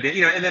mainly what I did,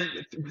 and then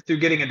through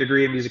getting a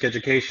degree in music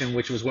education,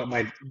 which was what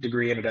my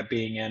degree ended up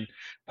being in,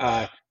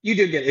 you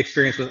do get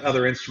experience with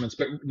other instruments,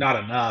 but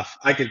not enough.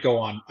 I could go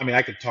on. I mean,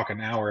 I could talk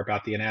an hour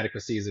about the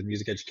inadequacies of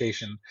music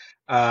education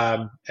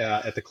at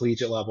the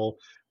collegiate level,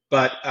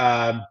 but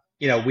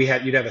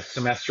you'd have a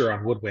semester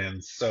on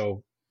woodwinds,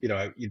 so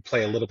you'd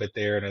play a little bit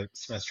there, and a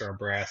semester on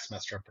brass,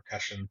 semester on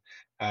percussion,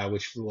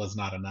 which was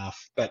not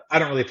enough. But I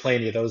don't really play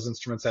any of those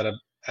instruments at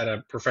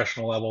a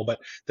professional level, but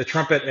the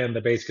trumpet and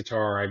the bass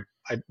guitar,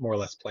 I more or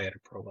less play at a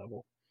pro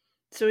level.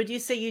 So would you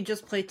say you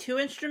just play two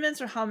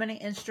instruments or how many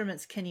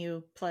instruments can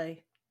you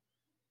play?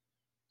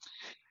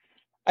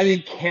 I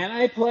mean, can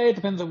I play? It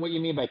depends on what you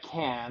mean by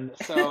can.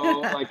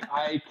 So, like,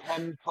 I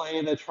can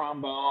play the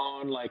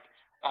trombone, like,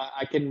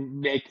 I can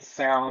make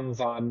sounds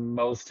on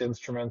most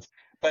instruments.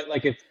 But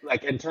like, if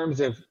like in terms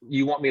of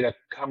you want me to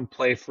come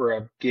play for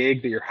a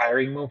gig that you're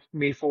hiring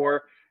me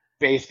for,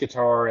 bass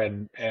guitar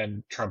and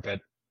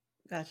trumpet,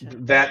 Gotcha.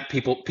 that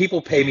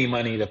people pay me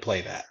money to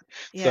play that.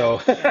 Yeah,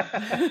 So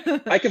yeah.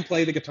 I can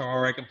play the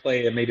guitar, I can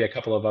play maybe a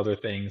couple of other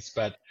things,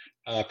 but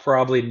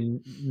probably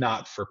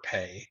not for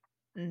pay.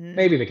 Mhm.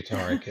 Maybe the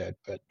guitar I could,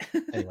 but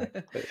anyway,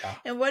 but yeah.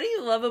 And what do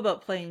you love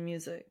about playing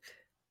music?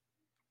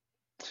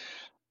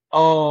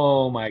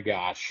 Oh my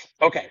gosh.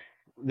 Okay.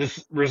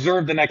 This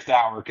reserve the next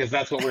hour because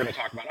that's what we're going to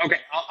talk about. Okay,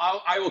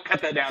 I will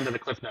cut that down to the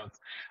cliff notes.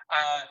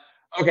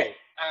 Okay.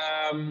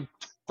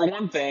 For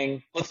one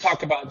thing, let's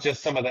talk about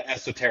just some of the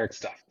esoteric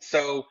stuff.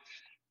 So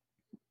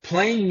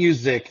playing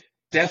music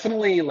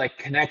definitely like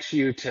connects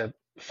you to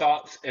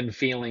thoughts and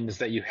feelings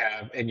that you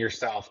have in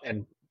yourself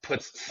and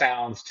puts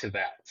sounds to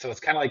that. So it's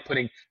kind of like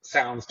putting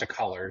sounds to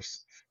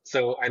colors.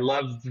 So I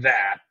love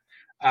that.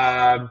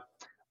 Um,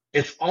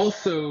 it's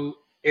also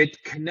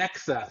it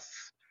connects us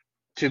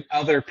to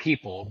other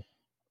people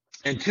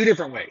in two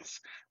different ways.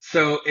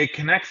 So it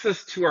connects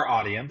us to our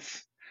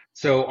audience.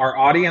 So our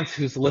audience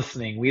who's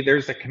listening,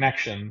 there's a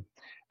connection,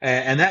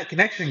 and that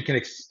connection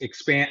can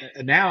expand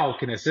now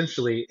can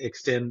essentially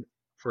extend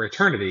for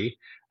eternity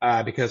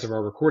because of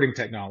our recording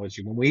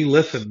technology. When we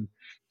listen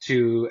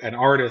to an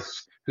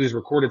artist who's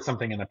recorded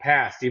something in the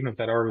past, even if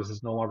that artist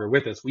is no longer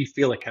with us, we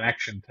feel a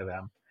connection to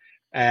them.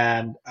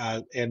 And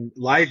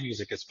live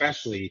music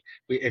especially,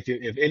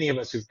 if any of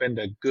us who've been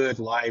to good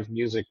live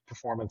music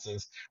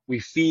performances, we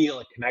feel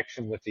a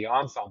connection with the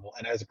ensemble.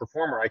 And as a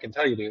performer, I can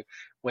tell you, dude,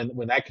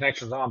 when that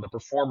connection's on, the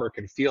performer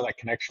can feel that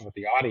connection with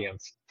the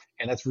audience,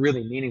 and that's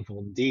really meaningful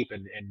and deep,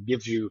 and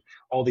gives you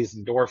all these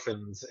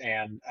endorphins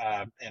and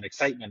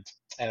excitement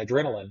and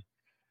adrenaline.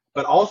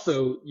 But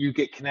also you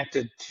get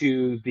connected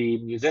to the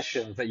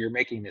musicians that you're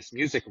making this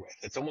music with.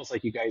 It's almost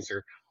like you guys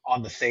are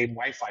on the same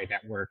Wi-Fi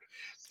network,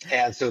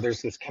 and so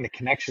there's this kind of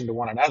connection to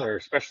one another,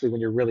 especially when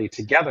you're really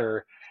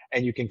together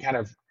and you can kind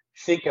of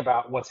think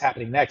about what's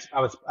happening next.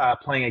 I was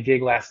playing a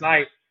gig last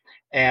night,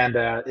 and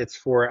it's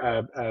for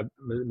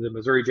the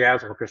Missouri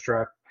Jazz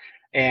Orchestra,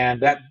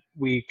 and that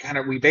we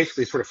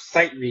basically sort of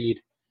sight read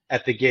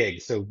at the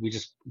gig. So we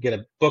just get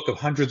a book of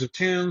hundreds of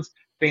tunes.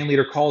 Band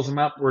leader calls them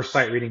up. We're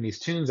sight reading these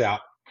tunes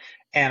out,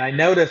 and I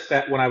noticed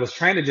that when I was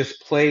trying to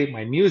just play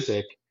my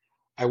music,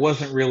 I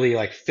wasn't really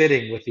like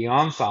fitting with the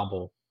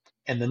ensemble.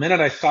 And the minute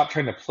I stopped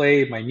trying to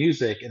play my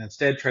music and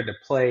instead tried to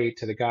play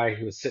to the guy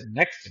who was sitting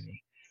next to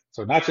me,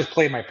 so not just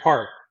play my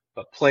part,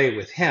 but play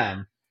with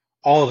him,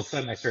 all of a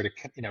sudden I started,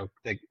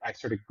 I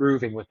started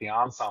grooving with the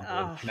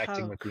ensemble and Oh,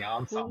 connecting how with the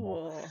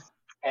ensemble. cool.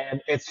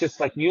 And it's just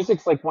like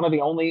music's like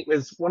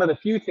is one of the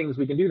few things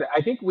we can do that.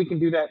 I think we can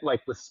do that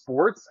like with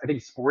sports. I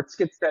think sports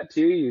gets that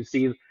too. You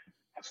see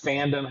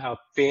fandom, how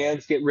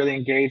fans get really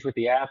engaged with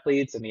the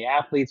athletes, and the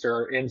athletes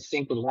are in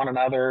sync with one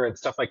another and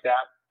stuff like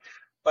that.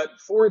 But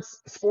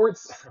sports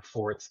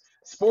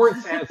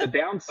has a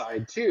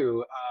downside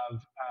too of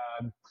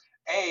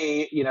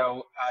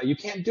you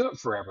can't do it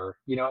forever.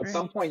 At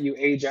some Right. point you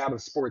age out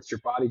of sports, your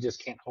body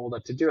just can't hold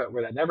up to do it.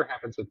 Where that never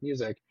happens with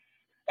music.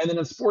 And then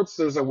in sports,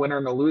 there's a winner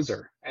and a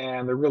loser,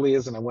 and there really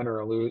isn't a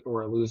winner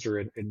or a loser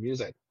in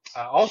music.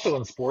 Also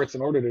in sports,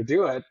 in order to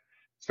do it,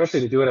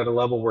 especially to do it at a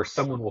level where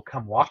someone will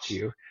come watch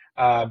you,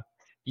 uh,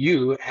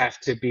 you have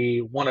to be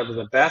one of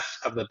the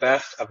best of the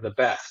best of the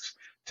best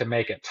to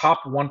make it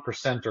top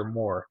 1% or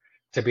more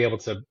to be able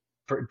to,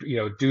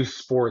 do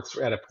sports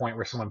at a point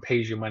where someone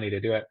pays you money to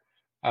do it.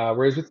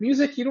 Whereas with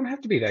music, you don't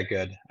have to be that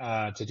good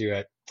to do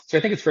it. So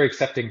I think it's very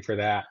accepting for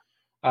that.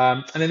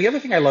 And then the other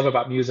thing I love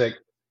about music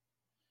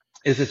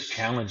is it's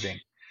challenging.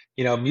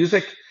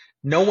 Music,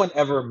 no one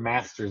ever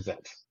masters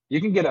it. You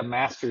can get a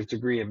master's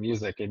degree in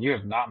music and you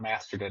have not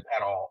mastered it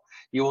at all.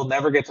 You will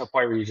never get to a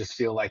point where you just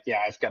feel like,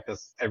 yeah, I've got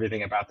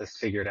everything about this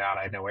figured out.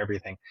 I know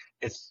everything.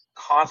 It's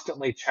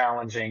constantly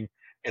challenging.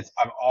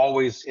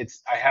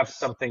 I have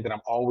something that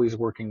I'm always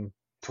working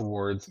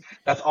towards.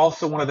 That's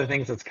also one of the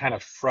things that's kind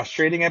of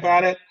frustrating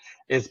about it,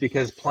 is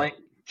because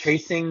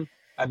chasing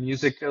a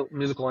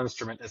musical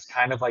instrument is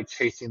kind of like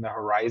chasing the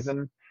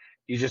horizon.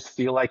 You just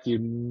feel like you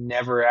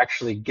never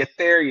actually get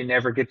there. You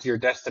never get to your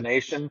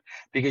destination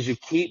because you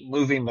keep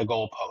moving the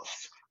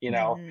goalposts.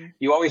 Hmm.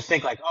 You always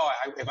think like, oh,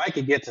 if I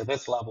could get to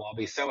this level, I'll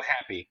be so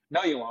happy.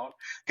 No, you won't,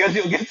 because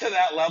you'll get to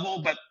that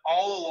level, but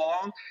all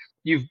along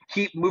you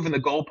keep moving the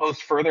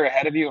goalposts further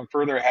ahead of you and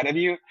further ahead of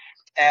you.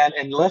 And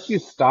unless you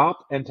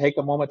stop and take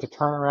a moment to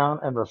turn around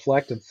and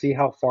reflect and see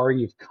how far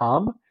you've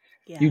come,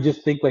 you Yeah.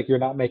 just think like you're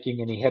not making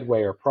any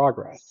headway or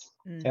progress.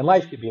 And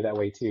life Hmm. can be that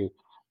way too.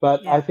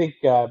 But I Yeah. think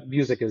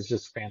music is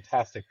just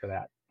fantastic for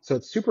that. So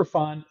it's super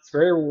fun. It's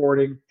very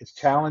rewarding. It's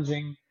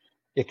challenging.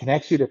 It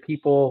connects you to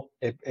people.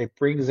 It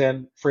brings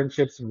in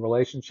friendships and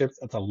relationships.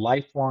 It's a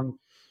lifelong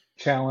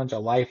challenge, a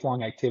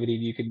lifelong activity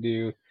you can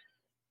do.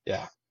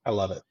 Yeah, I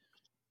love it.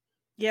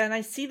 Yeah, and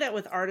I see that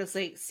with artists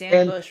like Sam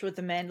And Bush with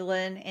the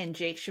mandolin and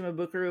Jake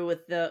Shimabukuro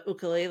with the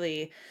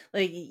ukulele.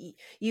 Like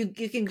you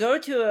can go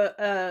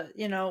to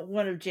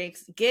one of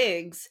Jake's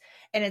gigs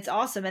and it's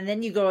awesome, and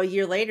then you go a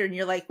year later and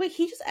you're like, wait,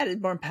 he just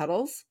added more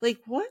pedals. Like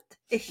what?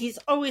 He's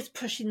always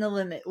pushing the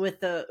limit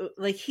with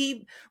like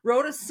he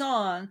wrote a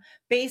song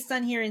based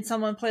on hearing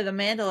someone play the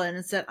mandolin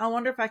and said, I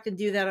wonder if I can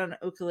do that on an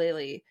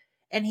ukulele.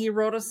 And he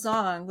wrote a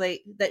song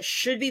like that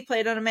should be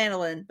played on a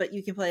mandolin, but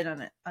you can play it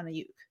on a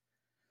uke.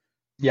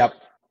 yep,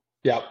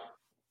 yep,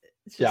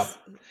 It's yep. just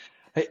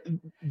Hey,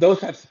 those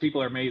types of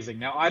people are amazing.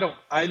 Now,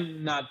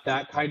 I'm not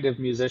that kind of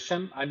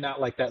musician. I'm not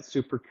like that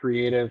super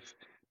creative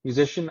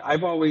musician.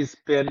 I've always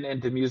been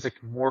into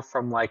music more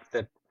from like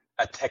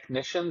a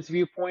technician's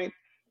viewpoint,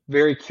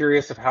 very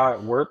curious of how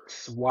it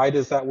works. Why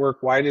does that work?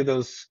 Why do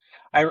those,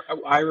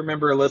 I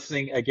remember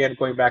listening, again,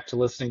 going back to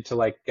listening to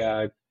like,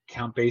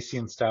 Count Basie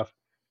and stuff.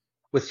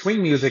 With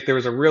swing music, there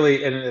was a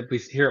really, and at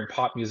least here in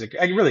pop music,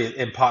 I really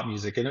in pop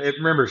music, and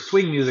remember,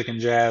 swing music and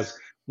jazz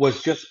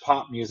was just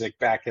pop music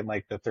back in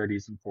like the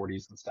 30s and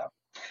 40s and stuff.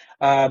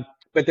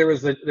 But there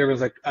was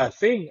a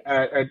thing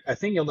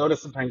you'll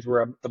notice sometimes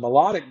where the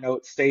melodic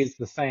note stays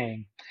the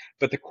same,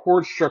 but the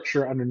chord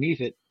structure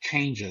underneath it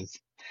changes,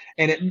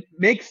 and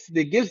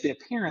it gives the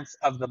appearance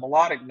of the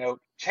melodic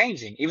note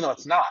changing, even though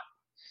it's not.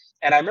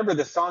 And I remember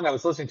the song I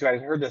was listening to. I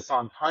heard this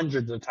song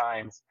hundreds of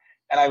times,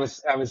 and I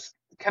was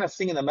kind of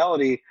singing the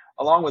melody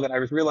along with it. I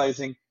was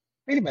realizing,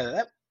 wait a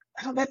minute,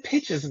 that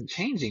pitch isn't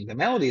changing. The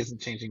melody isn't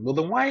changing. Well,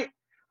 then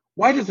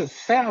why does it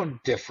sound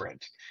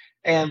different?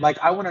 And like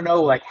I want to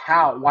know like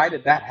why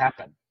did that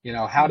happen?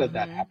 How did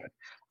that mhm. happen?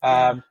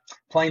 Yeah.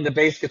 Playing the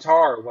bass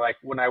guitar, like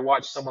when I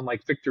watch someone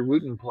like Victor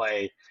Wooten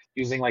play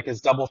using like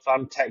his double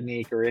thumb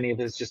technique or any of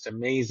his just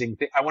amazing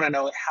thing. I want to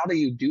know, how do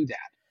you do that?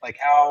 Like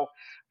how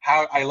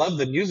I love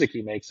the music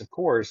he makes, of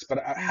course, but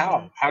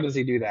Mm-hmm. how does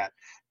he do that?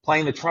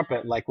 Playing the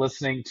trumpet, like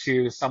listening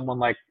to someone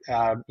like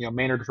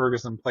Maynard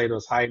Ferguson play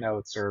those high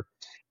notes, or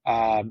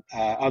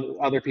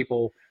other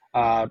people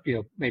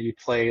maybe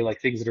play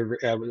like things that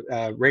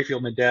are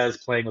Raphael Mendez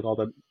playing with all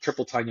the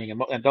triple tonguing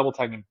and double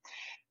tonguing.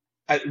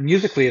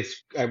 Musically,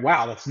 it's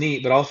wow, that's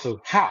neat, but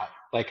also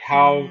like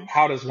Mm-hmm.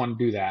 how does one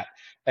do that?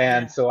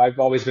 And Yeah. so I've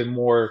always been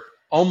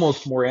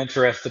almost more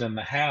interested in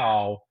the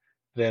how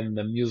than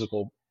the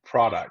musical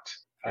product.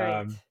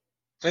 Right.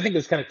 So I think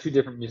there's kind of two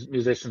different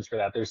musicians for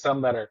that. There's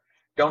some that are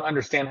don't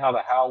understand how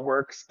the how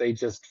works; they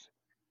just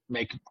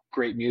make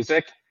great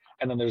music.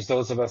 And then there's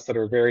those of us that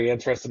are very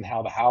interested in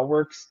how the how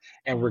works,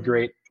 and we're Mm-hmm.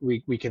 great.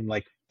 We can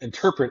like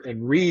interpret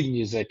and read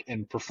music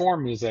and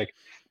perform music,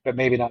 but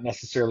maybe not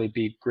necessarily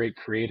be great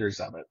creators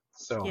of it.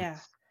 So Yeah.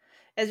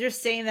 As you're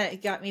saying that,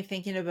 it got me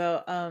thinking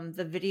about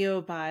the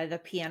video by the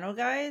Piano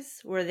Guys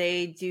where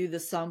they do the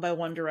song by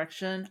One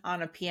Direction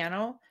on a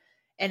piano,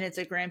 and it's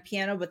a grand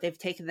piano, but they've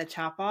taken the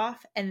top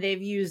off and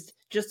they've used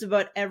just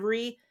about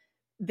every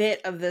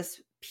bit of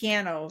this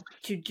piano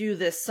to do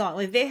this song.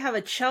 Like they have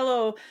a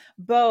cello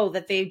bow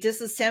that they've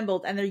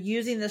disassembled and they're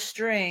using the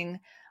string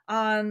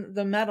on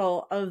the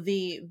metal of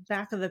the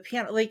back of the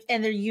piano, like,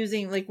 and they're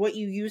using like what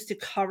you use to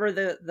cover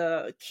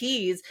the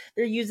keys,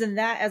 they're using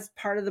that as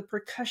part of the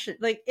percussion.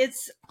 Like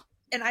it's,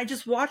 and I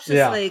just watched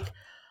this yeah, like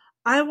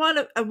I want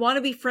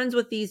to be friends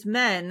with these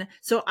men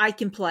so I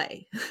can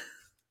play.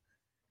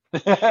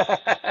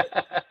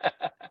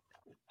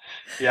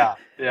 yeah,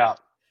 yeah.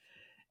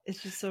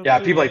 It's just so Yeah,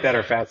 people like cool. that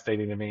are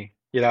fascinating to me.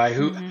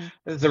 Who Mm-hmm.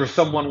 there was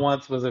someone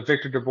once, was it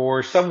Victor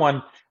DeBoer?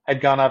 Someone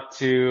had gone up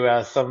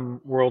to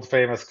some world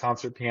famous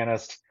concert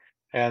pianist,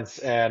 and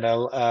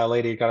a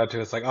lady got up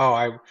to us like, "Oh,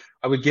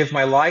 I would give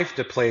my life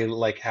to play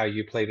like how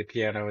you play the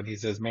piano." And he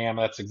says, "Ma'am,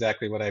 that's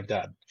exactly what I've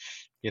done."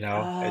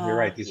 And you're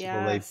right. Oh These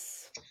people,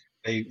 yes.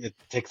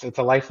 it's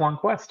a lifelong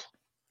quest.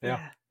 Yeah.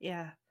 Yeah,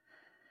 yeah.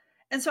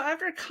 And so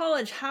after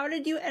college, how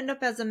did you end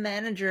up as a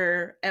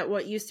manager at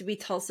what used to be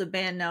Tulsa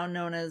Band, now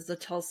known as the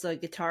Tulsa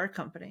Guitar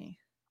Company?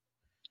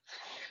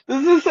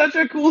 This is such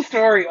a cool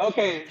story.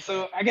 Okay,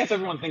 so I guess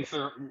everyone thinks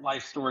their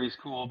life story is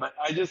cool, but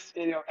I just,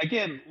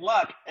 again,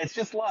 luck. It's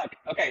just luck.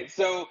 Okay,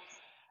 so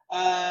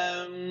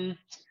um,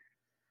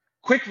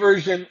 quick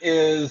version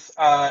is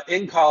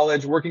in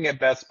college, working at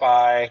Best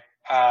Buy.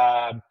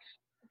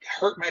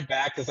 Hurt my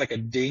back as like a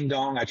ding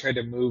dong. I tried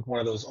to move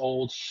one of those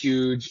old,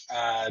 huge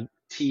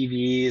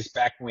TVs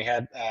back when we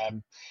had.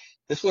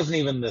 This wasn't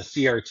even the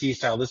CRT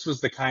style. This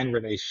was the kind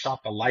where they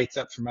shot the lights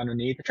up from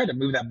underneath. I tried to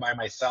move that by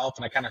myself,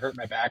 and I kind of hurt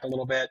my back a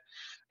little bit.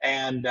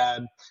 And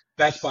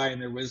Best Buy, in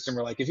their wisdom,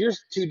 were like, "If you're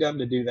too dumb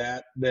to do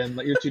that, then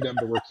you're too dumb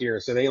to work here."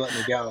 So they let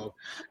me go.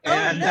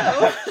 Oh And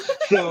no.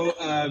 so,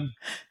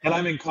 and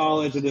I'm in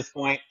college at this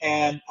point,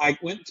 and I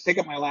went to pick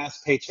up my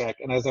last paycheck.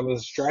 And as I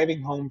was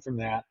driving home from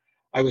that,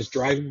 I was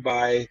driving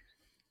by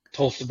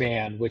Tulsa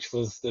Band, which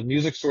was the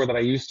music store that I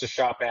used to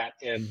shop at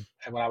in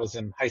when I was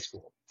in high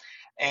school.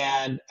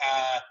 And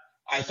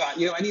I thought,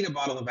 I need a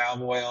bottle of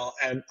valve oil,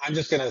 and I'm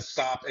just going to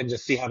stop and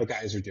just see how the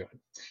guys are doing.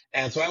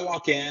 And so I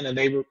walk in, and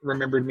they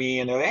remembered me,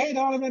 and they're like, "Hey,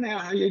 Donovan,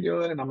 how you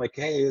doing?" And I'm like,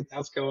 "Hey,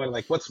 how's it going?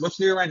 Like, what's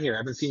new around here? I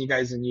haven't seen you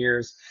guys in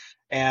years."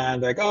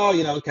 And they're like,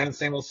 "Oh, kind of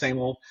same old, same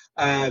old.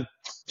 Uh,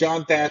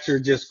 John Thatcher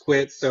just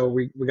quit, so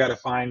we got to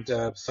find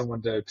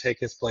someone to take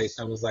his place."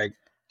 And I was like,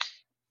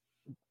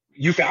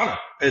 "You found him.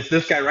 It's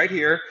this guy right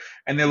here."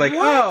 And they're like,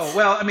 "Oh, What?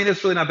 well, I mean,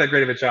 it's really not that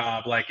great of a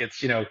job. Like,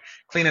 it's,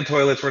 cleaning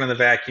toilets, running the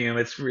vacuum.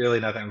 It's really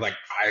nothing." I'm like,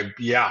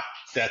 yeah,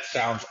 that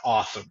sounds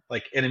awesome.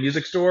 Like in a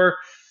music store,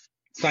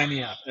 sign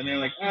me up. And they're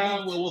like, "Oh,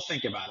 Right. well, we'll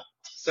think about it."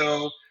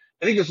 So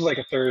I think this was like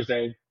a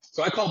Thursday.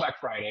 So I call back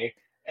Friday,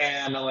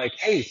 and I'm like,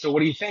 "Hey, so what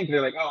do you think?"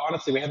 They're like, "Oh,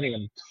 honestly, we haven't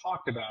even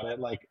talked about it.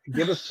 Like,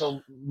 give us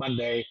till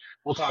Monday.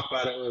 We'll talk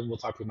about it. And we'll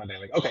talk to you Monday."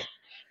 I'm like, "Okay."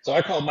 So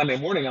I call Monday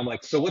morning. I'm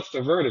like, "So what's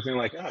the verdict?" And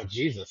they're like, "Oh,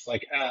 Jesus.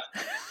 Like,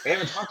 we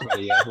haven't talked about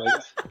it yet." Like,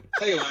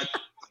 tell you what,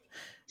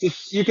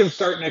 just you can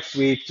start next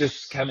week.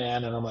 Just come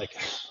in. And I'm like,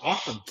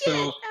 awesome.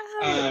 So Get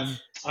out.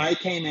 I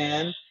came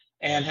in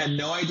and had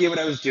no idea what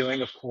I was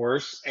doing, of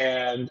course,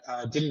 and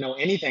didn't know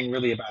anything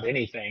really about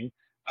anything.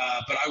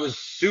 But I was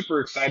super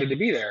excited to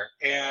be there.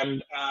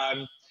 And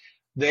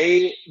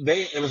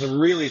it was a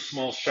really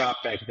small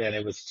shop back then.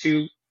 It was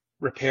two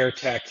repair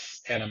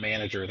techs and a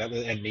manager.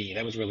 And me.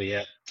 That was really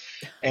it.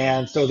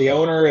 And so the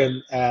owner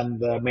and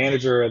the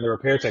manager and the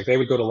repair tech, they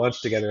would go to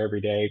lunch together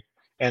every day,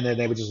 and then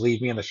they would just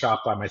leave me in the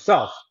shop by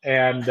myself.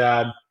 And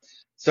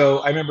so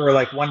I remember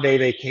like one day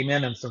they came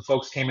in and some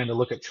folks came in to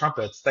look at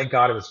trumpets. Thank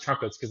God it was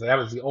trumpets because that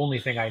was the only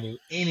thing I knew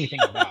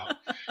anything about.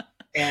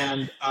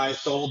 And I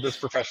sold this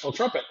professional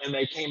trumpet, and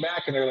they came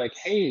back and they're like,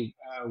 "Hey,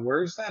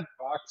 where's that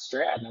box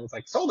Strat?" And I was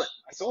like, "Sold it.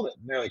 I sold it."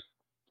 And they're like,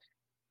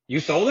 "You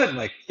sold it?" And I'm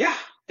like, "Yeah."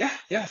 Yeah,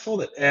 yeah, I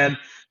sold it. And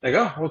like,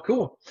 oh, well,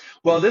 cool.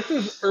 Well, this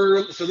is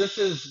early, so this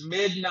is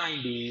mid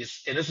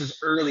 90s, and this is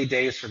early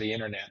days for the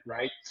internet,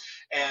 right?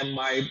 And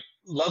my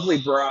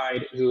lovely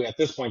bride, who at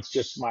this point is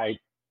just my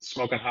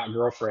smoking hot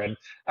girlfriend,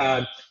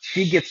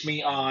 she gets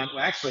me on,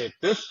 well, actually at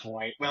this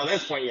point,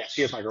 yeah,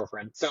 she is my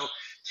girlfriend. So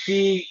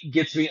she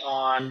gets me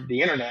on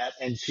the internet,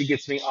 and she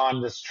gets me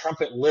on this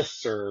trumpet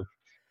listserv,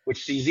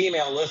 which these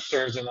email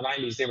listservs in the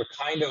 90s, they were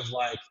kind of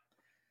like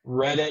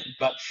Reddit,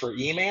 but for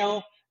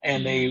email,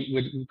 and Hmm. they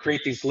would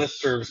create these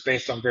listservs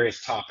based on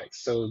various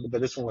topics. So,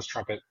 but this one was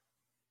trumpet,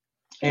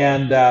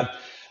 and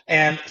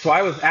so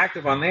I was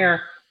active on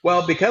there.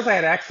 Well, because I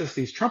had access to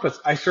these trumpets,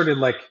 I started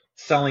like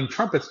selling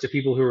trumpets to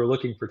people who were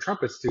looking for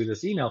trumpets through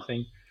this email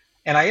thing.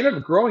 And I ended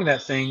up growing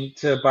that thing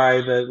to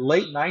by the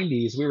late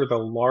 90s, we were the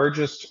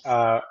largest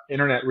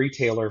internet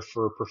retailer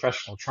for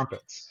professional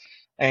trumpets.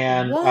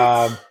 And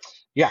What?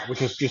 yeah,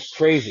 which is just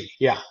crazy.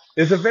 Yeah.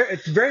 It's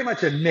very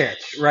much a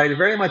niche, right?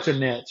 Very much a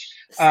niche.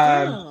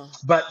 Still.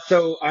 But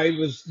so I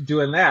was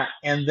doing that.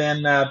 And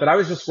then, but I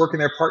was just working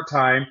there part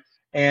time,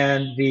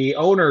 and the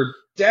owner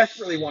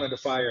desperately wanted to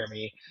fire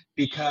me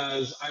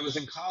because I was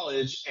in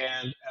college.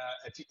 And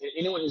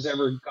anyone who's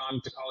ever gone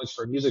to college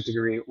for a music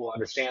degree will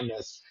understand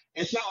this.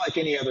 It's not like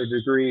any other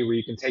degree where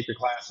you can take your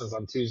classes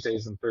on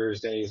Tuesdays and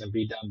Thursdays and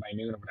be done by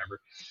noon or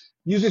whatever.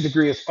 Music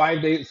degree is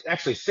 5 days,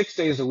 actually 6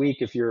 days a week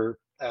if you're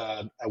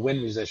a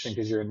wind musician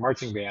because you're in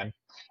marching band.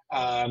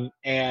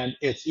 And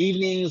it's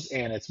evenings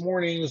and it's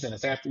mornings and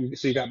it's after.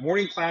 So you got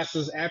morning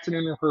classes,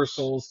 afternoon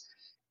rehearsals,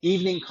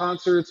 evening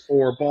concerts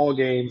or ball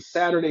games,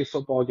 Saturday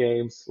football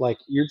games. Like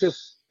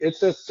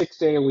it's a 6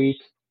 day a week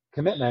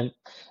commitment.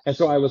 And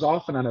so I was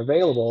often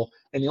unavailable.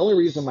 And the only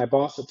reason my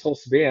boss at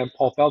Tulsa Band,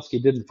 Paul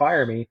Feltsky, didn't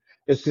fire me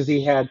is because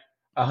he had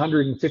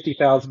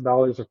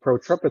 $150,000 of pro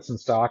trumpets in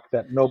stock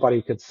that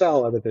nobody could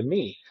sell other than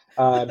me.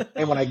 And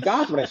when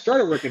I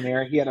started working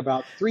there, he had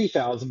about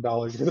 $3,000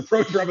 worth of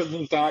pro trumpets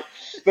in stock.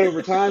 But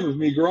over time, with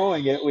me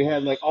growing it, we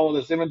had like all of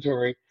this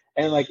inventory.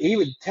 And like he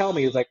would tell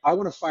me, he's like, I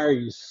want to fire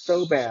you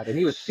so bad. And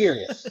he was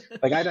serious.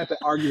 Like I'd have to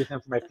argue with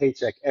him for my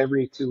paycheck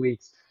every 2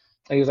 weeks.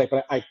 And he was like,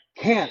 but I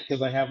can't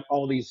because I have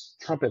all these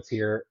trumpets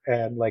here.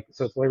 And like,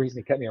 so it's the only reason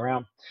he kept me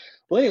around.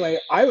 Well, anyway,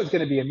 I was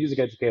going to be a music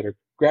educator.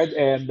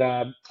 And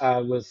I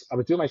was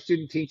doing my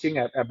student teaching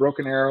at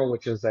Broken Arrow,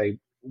 which is a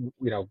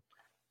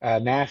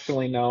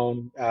nationally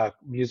known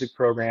music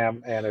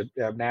program and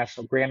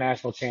a grand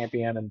national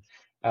champion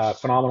and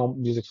phenomenal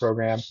music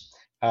program.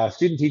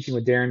 Student teaching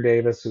with Darren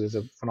Davis, who is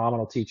a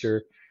phenomenal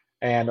teacher,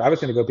 and I was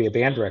going to go be a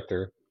band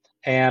director.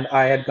 And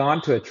I had gone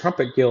to a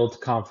trumpet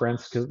guild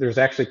conference because there's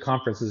actually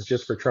conferences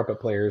just for trumpet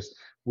players.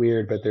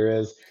 Weird, but there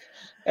is.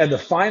 And the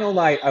final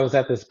night, I was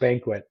at this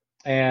banquet.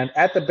 And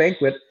at the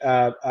banquet,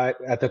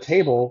 at the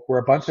table were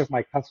a bunch of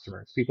my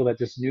customers, people that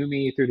just knew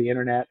me through the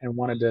internet and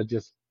wanted to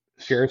just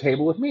share a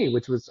table with me,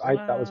 which was I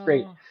thought was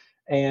great. Wow.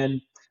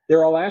 And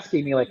they're all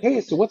asking me like, "Hey,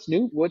 so what's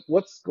new?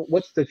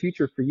 What's the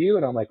future for you?"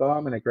 And I'm like, "Oh,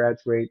 I'm going to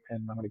graduate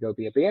and I'm going to go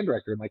be a band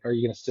director." I'm like, "Are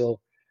you going to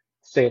still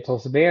stay at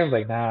Tulsa Band?" I'm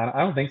like, "Nah, I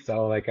don't think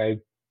so. Like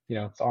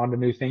it's on to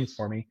new things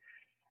for me."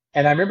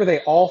 And I remember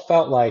they all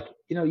felt like,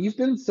 you've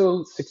been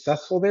so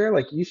successful there,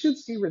 like you should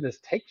see where this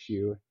takes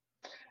you.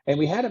 And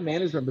we had a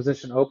management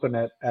position open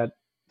at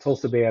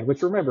Tulsa Band,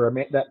 which remember,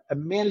 a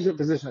management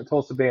position at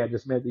Tulsa Band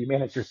just meant that you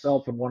manage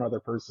yourself and one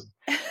other person.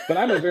 But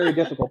I'm a very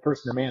difficult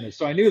person to manage,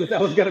 so I knew that that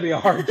was going to be a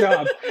hard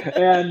job.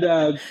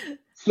 And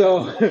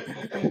so,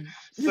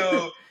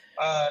 so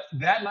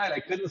that night I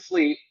couldn't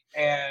sleep.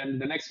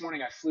 And the next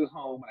morning I flew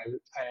home,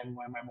 and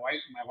when my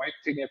wife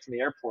picked me up from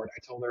the airport, I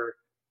told her,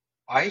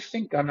 I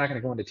think I'm not going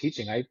to go into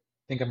teaching. I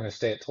think I'm going to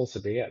stay at Tulsa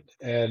Band.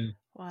 And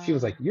she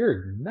was Wow. like,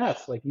 "You're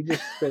nuts. Like, you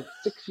just spent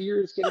 6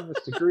 years getting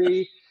this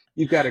degree.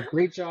 You've got a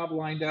great job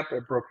lined up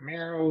at Broken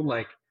Arrow.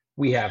 Like,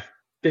 we have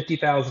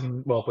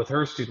 50,000, well, with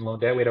her student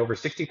loan debt, we had over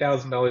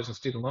 $60,000 in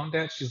student loan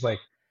debt." She's like,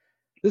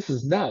 "This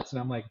is nuts."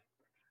 And I'm like,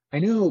 "I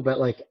know, but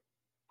like,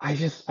 I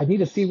need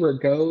to see where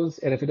it goes.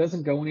 And if it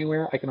doesn't go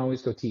anywhere, I can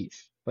always go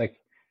teach. Like,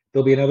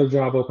 there'll be another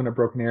job open at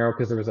Broken Arrow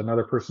because there was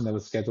another person that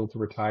was scheduled to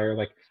retire.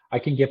 Like, I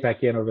can get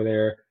back in over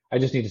there. I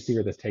just need to see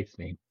where this takes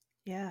me."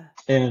 Yeah.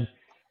 And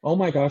oh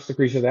my gosh,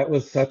 Lucretia, that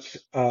was such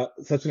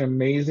an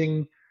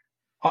amazing.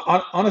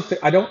 Honestly,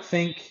 I don't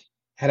think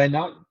had I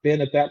not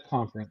been at that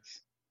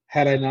conference,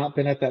 had I not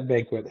been at that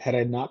banquet, had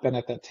I not been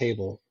at that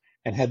table,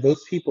 and had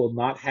those people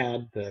not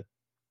had the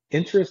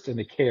interest and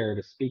the care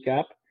to speak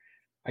up,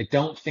 I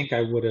don't think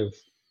I would have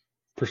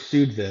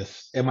pursued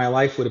this, and my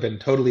life would have been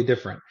totally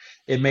different.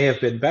 It may have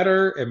been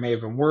better, it may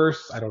have been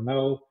worse, I don't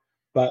know,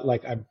 but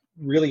like I'm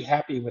really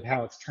happy with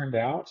how it's turned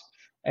out,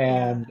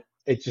 Yeah. and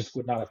it just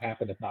would not have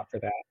happened if not for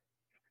that.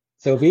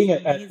 So That's being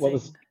at what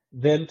was amazing.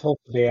 then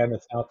Tulsa Band,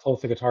 it's now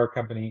Tulsa Guitar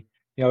Company,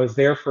 I was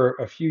there for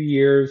a few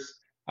years,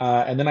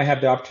 and then I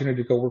had the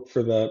opportunity to go work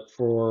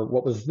for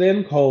what was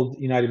then called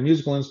United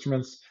Musical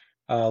Instruments,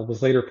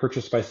 was later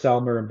purchased by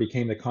Selmer and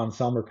became the Con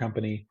Selmer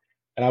Company,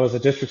 and I was a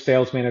district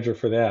sales manager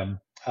for them.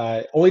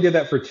 Only did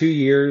that for 2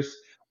 years.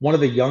 One of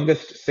the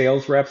youngest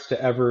sales reps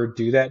to ever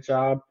do that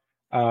job.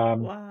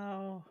 Um,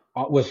 Wow.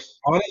 was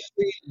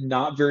honestly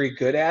not very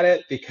good at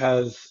it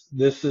because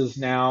this is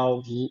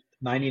now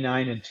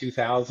 99 and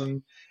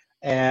 2000,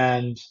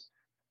 and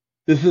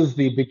this is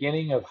the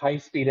beginning of high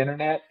speed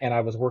internet, and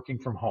I was working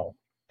from home.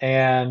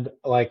 And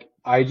like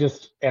I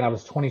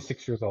was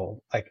 26 years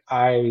old. Like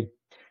I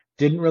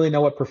didn't really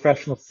know what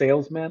professional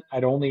sales meant.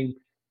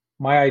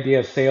 My idea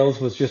of sales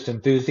was just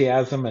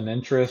enthusiasm and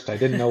interest. I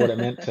didn't know what it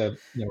meant to,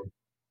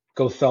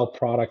 go sell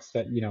products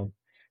that,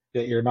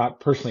 that you're not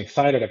personally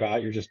excited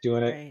about. You're just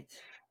doing it. Right.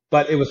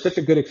 But it was such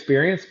a good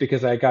experience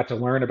because I got to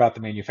learn about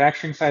the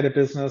manufacturing side of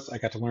business. I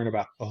got to learn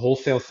about the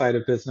wholesale side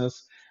of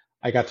business.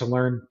 I got to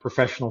learn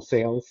professional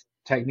sales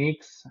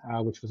techniques,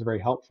 which was very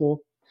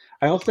helpful.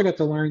 I also got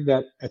to learn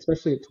that,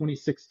 especially at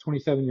 26,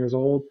 27 years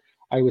old,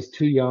 I was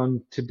too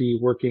young to be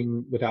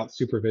working without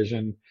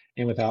supervision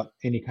and without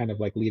any kind of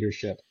like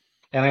leadership.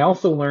 And I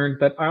also learned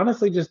that I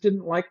honestly just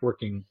didn't like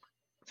working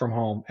from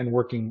home and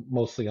working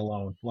mostly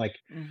alone. Like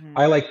Mm-hmm.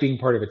 I like being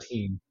part of a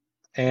team.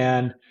 Yeah.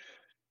 And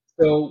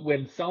so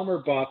when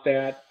Selmer bought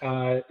that,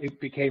 it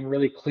became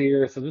really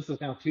clear. So this is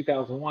now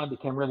 2001,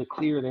 became really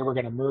clear they were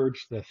going to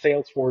merge the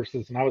sales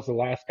forces, and I was the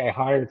last guy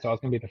hired, so I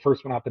was going to be the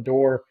first one out the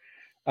door.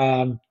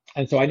 And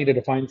so I needed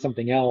to find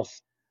something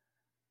else.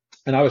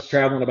 And I was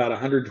traveling about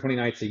 120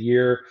 nights a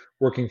year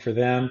working for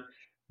them.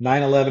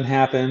 9/11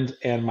 happened,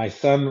 and my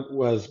oldest son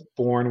was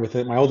born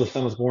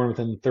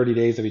within 30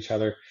 days of each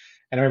other.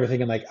 And I remember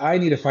thinking, like, I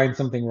need to find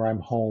something where I'm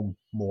home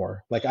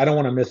more. Like, I don't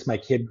want to miss my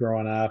kid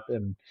growing up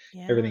and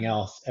everything Yeah.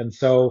 else. And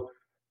so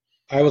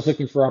I was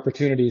looking for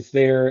opportunities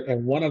there,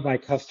 and one of my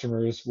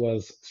customers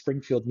was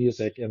Springfield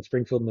Music in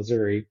Springfield,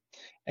 Missouri.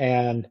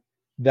 And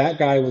that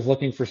guy was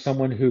looking for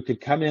someone who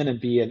could come in and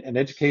be an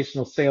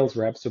educational sales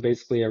rep, so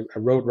basically a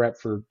road rep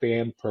for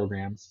band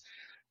programs.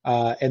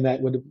 And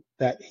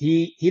that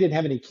he didn't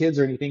have any kids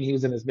or anything. He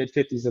was in his mid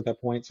 50s at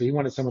that point, so he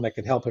wanted someone that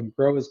could help him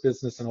grow his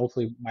business and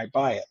hopefully might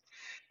buy it.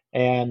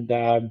 And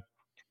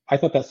I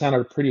thought that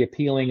sounded pretty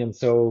appealing, and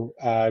so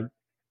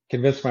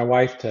convinced my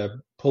wife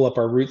to pull up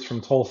our roots from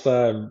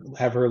Tulsa and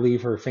have her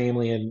leave her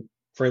family and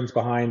friends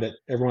behind, that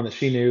everyone that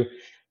she knew,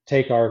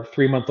 take our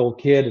 3 month old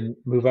kid and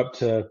move up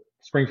to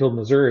Springfield,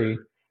 Missouri,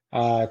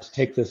 to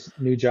take this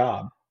new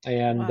job.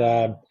 And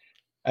Wow.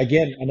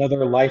 again,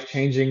 another life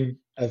changing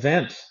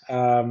event,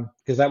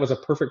 because that was a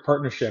perfect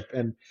partnership.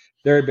 And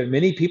there had been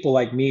many people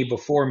like me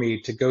before me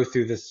to go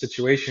through this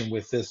situation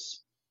with this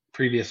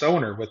previous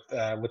owner, with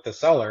the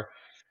seller,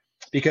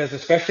 because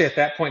especially at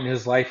that point in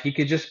his life, he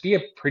could just be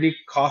a pretty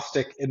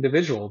caustic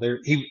individual.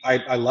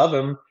 I love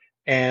him,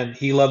 and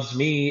he loves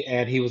me,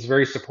 and he was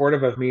very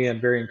supportive of me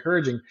and very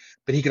encouraging.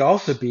 But he could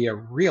also be a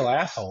real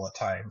asshole at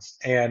times,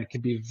 and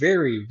could be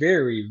very,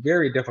 very,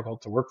 very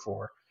difficult to work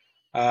for.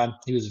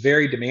 He was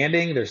very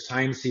demanding. There's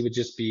times he would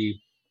just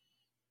be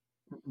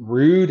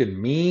rude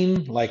and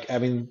mean. Like, I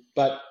mean,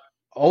 but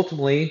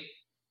ultimately,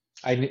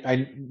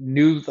 I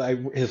knew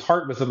that his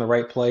heart was in the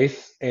right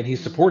place, and he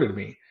supported Mm-hmm.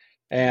 me.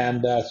 Yeah.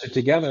 And so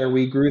together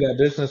we grew that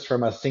business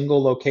from a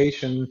single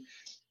location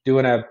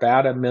doing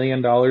about $1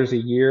 million a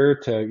year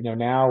to,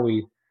 now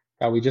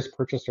we just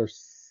purchased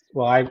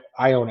well,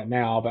 I own it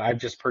now, but I've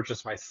just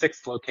purchased my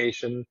sixth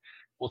location.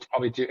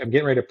 I'm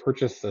getting ready to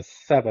purchase the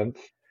seventh,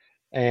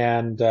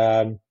 and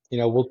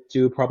we'll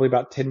do probably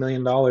about $10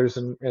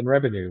 million in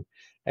revenue.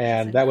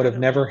 That's And that would have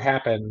never incredible.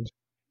 happened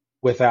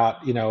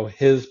without,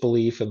 his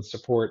belief and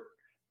support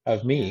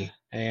of Yeah. me.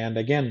 And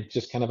again,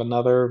 just kind of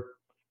another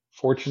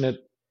fortunate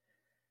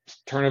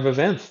turn of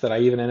events that I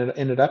even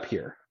ended up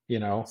here,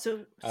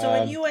 So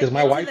when you because went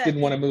my into wife that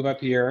didn't want new, to move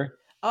up here.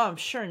 oh, I'm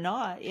sure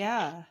not.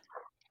 Yeah.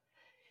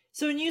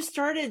 So when you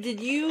started, did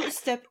you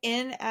step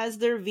in as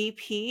their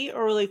VP,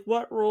 or like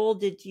what role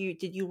did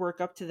you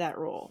work up to that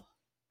role?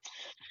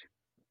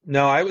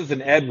 No, I was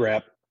an ed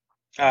rep.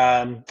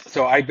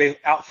 So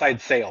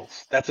outside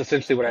sales. That's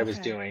essentially what I was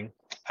Okay. doing.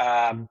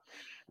 Um,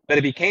 but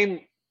it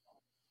became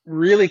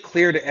really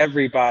clear to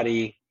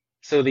everybody.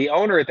 So the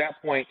owner at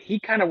that point, he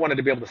kind of wanted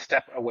to be able to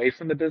step away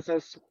from the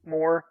business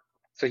more.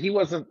 So he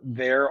wasn't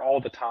there all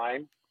the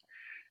time.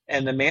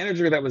 And the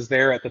manager that was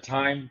there at the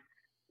time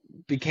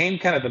became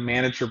kind of the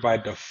manager by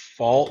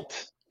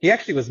default. He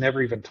actually was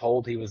never even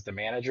told he was the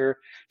manager.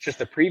 It's just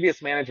the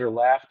previous manager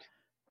left.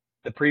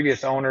 The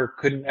previous owner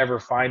couldn't ever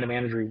find the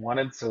manager he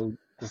wanted, so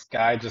this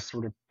guy just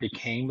sort of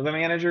became the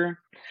manager.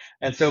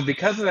 And so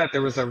because of that,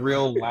 there was a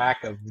real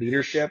lack of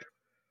leadership.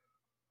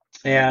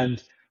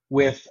 And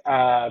with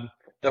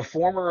the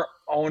former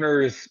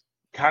owners,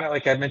 kind of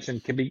like I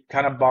mentioned, can be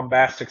kind of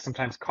bombastic,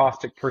 sometimes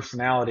caustic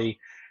personality.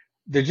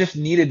 There just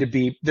needed to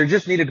be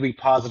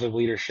positive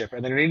leadership,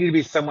 and there needed to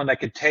be someone that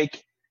could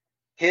take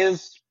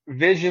his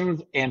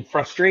visions and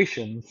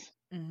frustrations,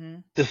 Mm-hmm.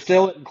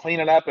 distill it and clean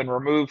it up and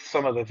remove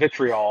some of the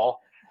vitriol,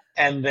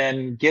 and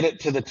then get it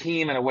to the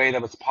team in a way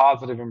that was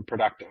positive and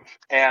productive.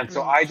 And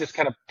so I Great. just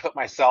kind of put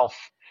myself,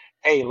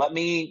 hey,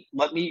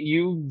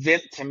 you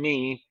vent to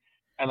me,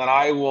 and then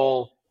I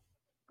will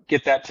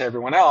get that to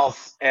everyone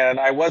else. And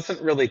I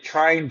wasn't really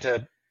trying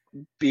to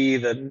be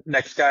the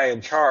next guy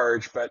in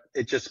charge, but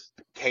it just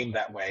came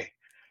that way.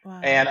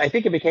 Wow. And I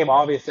think it became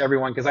obvious to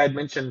everyone because I had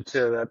mentioned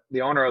to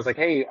the owner, I was like,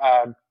 hey,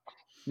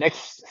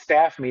 next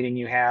staff meeting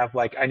you have,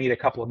 like, I need a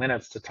couple of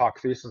minutes to talk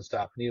through some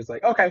stuff. And he was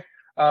like, okay,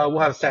 we'll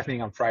have a staff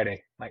meeting on Friday.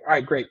 I'm like, all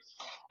right, great.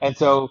 And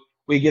so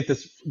we get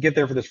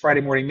there for this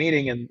Friday morning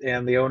meeting,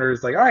 and the owner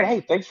is like, all right,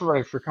 hey, thanks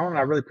for coming.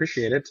 I really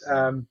appreciate it.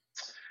 All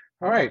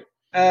right,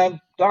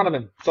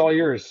 Donovan, it's all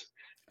yours.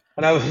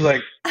 And I was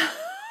like,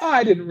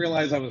 I didn't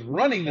realize I was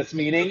running this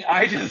meeting.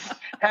 I just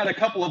had a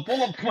couple of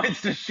bullet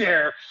points to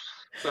share.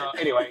 So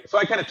anyway, so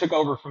I kind of took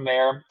over from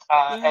there,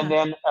 and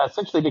Yeah. then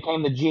essentially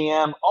became the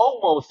GM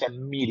almost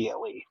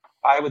immediately.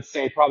 I would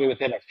say probably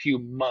within a few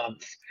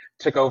months,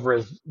 took over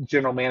as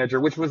general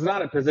manager, which was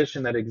not a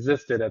position that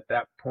existed at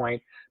that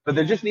point, but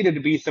there Yeah. just needed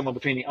to be someone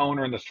between the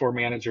owner and the store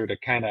manager to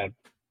kind of,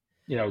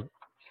 you know,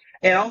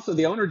 and also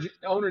the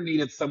owner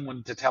needed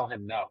someone to tell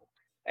him no.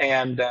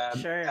 And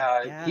Sure.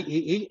 Yeah.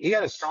 he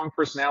had a strong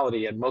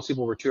personality, and most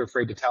people were too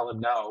afraid to tell him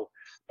no.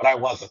 But I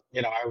wasn't.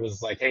 I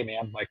was like, hey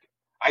man, like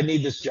I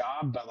need this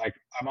job, but like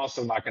I'm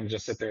also not going to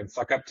just sit there and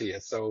suck up to you.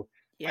 So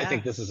I Yeah.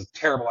 think this is a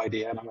terrible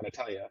idea, and I'm going to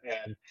tell you.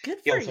 And Good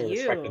he for also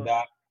respected you.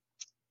 that.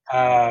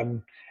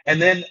 And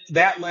then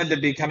that led to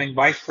becoming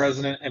vice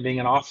president and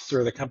being an officer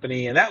of the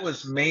company. And that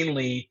was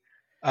mainly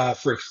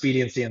for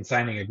expediency and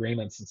signing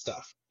agreements and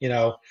stuff,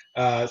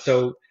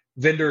 so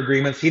vendor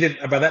agreements. He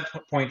didn't, by that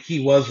point, he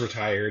was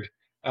retired.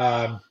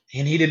 And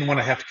he didn't want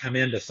to have to come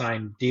in to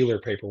sign dealer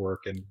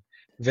paperwork and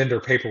vendor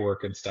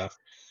paperwork and stuff.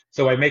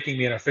 So by making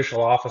me an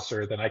official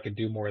officer, then I could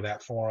do more of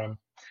that for him.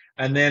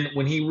 And then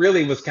when he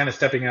really was kind of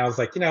stepping out, I was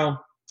like,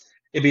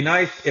 it'd be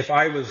nice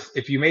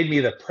if you made me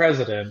the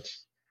president,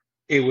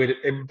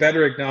 it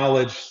better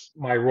acknowledge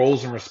my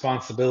roles and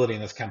responsibility in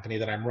this company,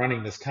 that I'm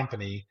running this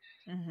company.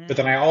 But Mm-hmm.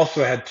 then I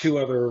also had two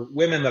other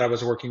women that I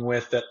was working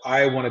with that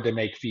I wanted to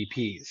make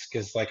VPs,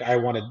 because like I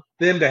wanted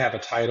them to have a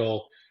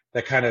title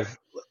that kind of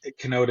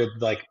connoted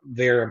like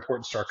their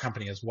importance to our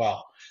company as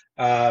well.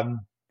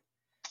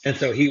 And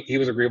so he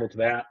was agreeable to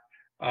that.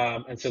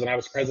 And so then I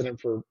was president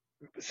for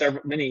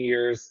many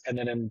years, and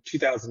then in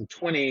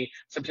 2020,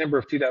 September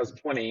of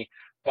 2020,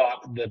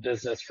 bought the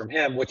business from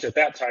him, which at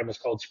that time was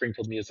called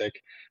Springfield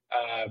Music.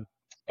 Uh,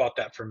 Bought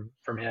that from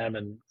him,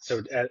 and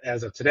so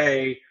as of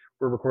today,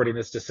 we're recording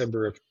this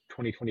December of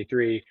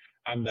 2023.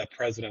 I'm the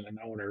president and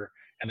owner,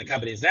 and the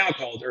company is now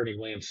called Ernie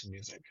Williamson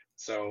Music.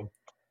 So,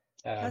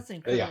 That's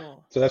but yeah,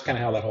 incredible. so that's kind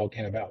of how that whole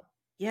came about.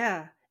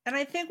 Yeah. And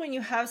I think when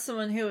you have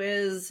someone who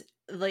is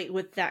like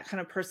with that kind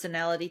of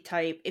personality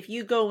type, if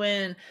you go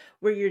in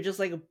where you're just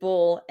like a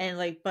bull and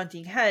like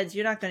bunting heads,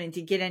 you're not going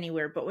to get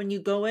anywhere. But when you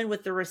go in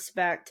with the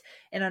respect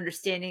and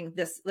understanding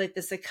this, like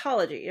the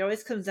psychology, it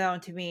always comes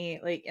down to me,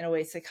 like in a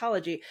way,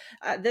 psychology.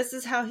 This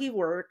is how he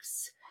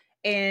works.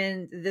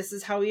 And this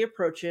is how we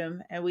approach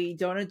him. And we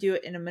don't do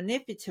it in a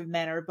manipulative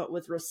manner, but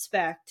with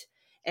respect.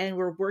 And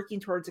we're working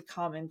towards a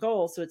common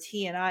goal. So it's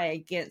he and I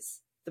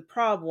against the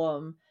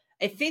problem.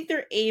 I think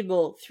they're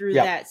able through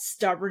Yeah, that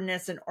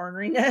stubbornness and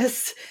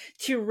orneriness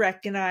to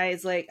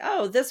recognize, like,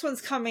 oh, this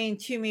one's coming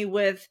to me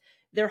with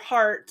their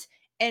heart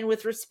and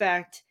with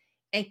respect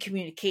and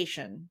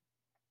communication.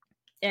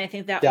 And I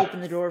think that yeah,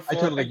 opened the door I for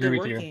totally a agree good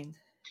with you. working.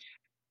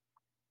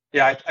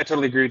 Yeah, I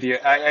totally agree with you.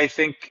 I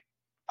think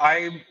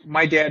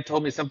my dad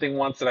told me something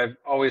once that I've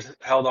always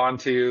held on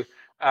to.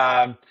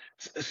 Um,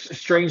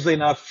 Strangely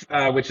enough,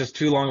 which is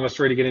too long of a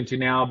story to get into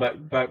now,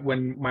 but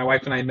when my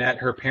wife and I met,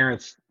 her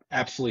parents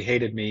absolutely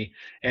hated me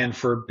and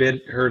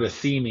forbid her to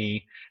see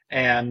me,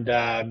 and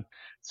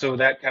so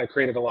that kind of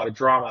created a lot of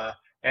drama.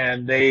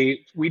 And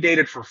we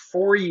dated for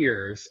 4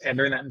 years, and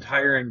during that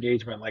entire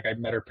engagement, like I'd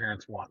met her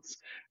parents once,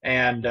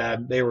 and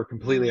they were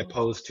completely Wow.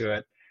 opposed to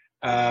it.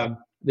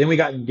 Then we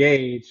got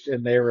engaged,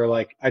 and they were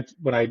like,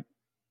 when I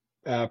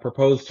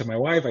proposed to my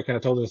wife, I kind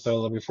of told her,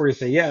 so before you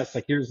say yes,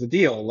 like here's the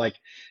deal, like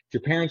if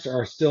your parents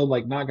are still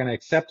like not going to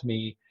accept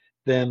me,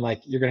 then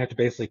like you're going to have to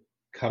basically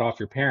cut off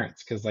your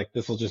parents, because like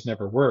this will just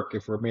never work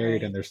if we're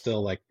married and Right. they're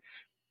still like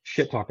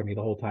shit talking me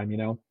the whole time.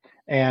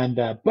 And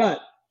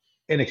but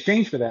in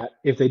exchange for that,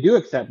 if they do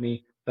accept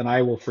me, then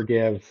I will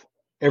forgive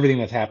everything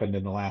that's happened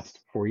in the last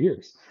 4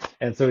 years.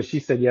 And so she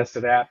said yes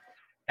to that.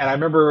 And I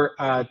remember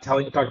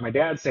talking to my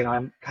dad, saying,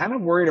 I'm kind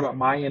of worried about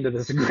my end of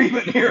this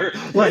agreement here.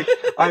 Like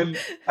I'm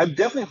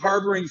definitely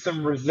harboring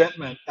some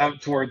resentment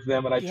towards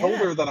them. And I told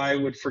Yeah. her that I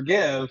would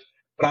forgive,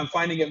 but I'm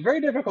finding it very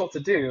difficult to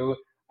do.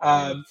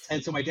 Right.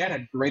 And so my dad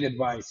had great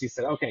advice. He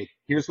said, okay,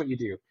 here's what you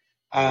do.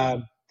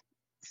 Um,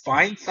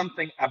 Find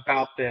something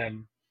about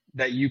them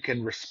that you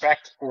can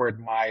respect or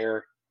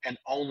admire, and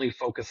only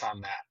focus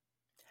on that.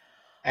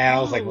 And I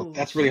was like, well, Oh,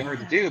 that's really hard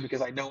to yeah. do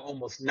because I know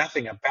almost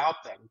nothing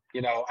about them.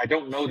 I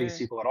don't know these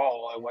Sure. people at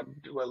all. And what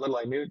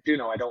little do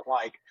know, I don't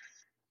like.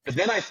 But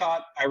then I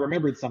thought, I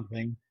remembered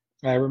something.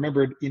 I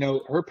remembered,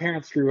 her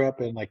parents grew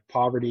up in like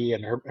poverty,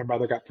 and her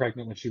mother got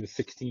pregnant when she was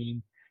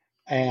 16.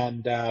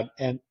 And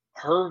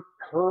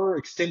her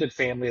extended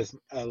family is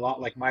a lot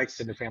like my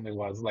extended family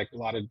was, like a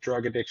lot of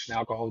drug addiction,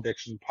 alcohol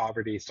addiction,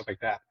 poverty, stuff like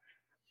that.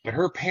 But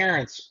her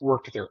parents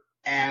worked their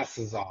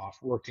asses off,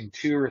 working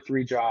 2 or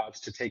 3 jobs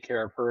to take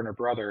care of her and her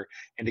brother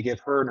and to give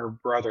her and her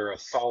brother a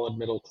solid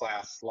middle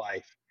class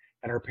life.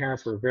 And her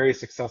parents were very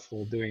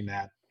successful doing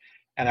that.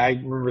 And I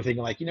remember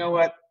thinking, like, you know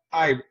what?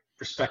 I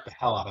respect the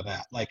hell out of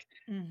that. Like,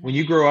 when Mm-hmm.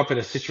 you grow up in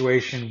a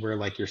situation where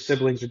like your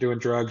siblings are doing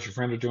drugs, your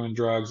friends are doing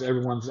drugs,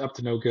 everyone's up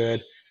to no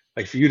good,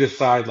 like for you to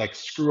decide, like,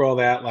 screw all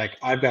that, like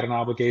I've got an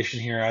obligation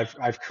here,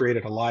 I've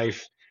created a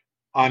life,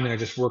 I'm gonna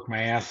just work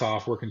my ass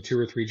off, working 2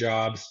 or 3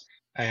 jobs,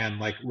 and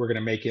like we're gonna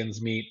make ends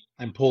meet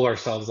and pull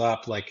ourselves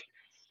up. Like,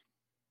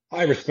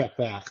 I respect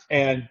that.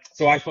 And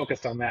so I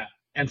focused on that.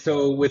 And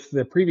so with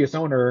the previous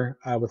owner,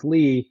 with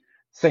Lee,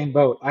 same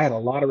boat. I had a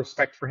lot of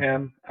respect for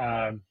him.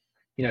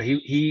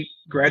 He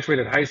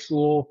graduated high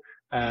school,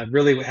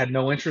 really had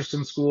no interest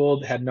in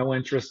school, had no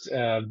interest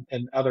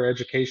in other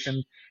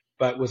education,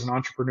 but was an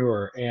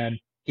entrepreneur. And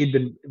he'd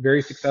been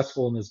very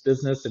successful in his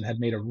business and had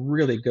made a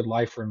really good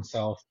life for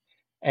himself.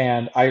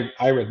 And I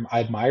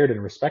admired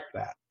and respect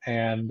that.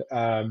 And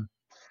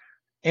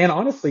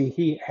honestly,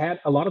 he had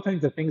a lot of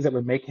times the things that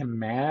would make him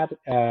mad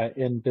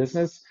in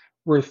business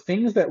were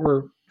things that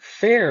were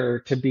fair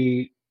to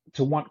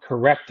want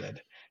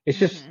corrected. It's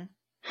just Mm-hmm.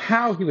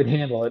 how he would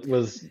handle it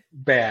was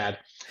bad.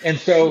 And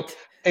so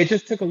it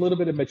just took a little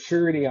bit of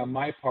maturity on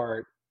my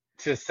part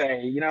to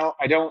say,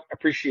 I don't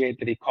appreciate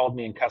that he called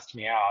me and cussed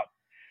me out,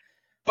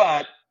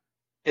 but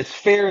it's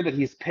fair that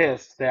he's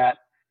pissed that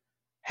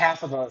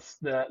half of us,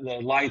 the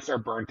lights are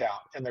burnt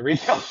out in the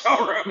retail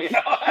showroom.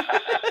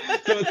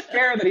 So it's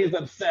fair that he's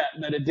upset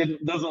that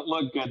it doesn't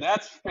look good.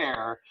 That's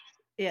fair.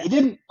 Yeah. He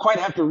didn't quite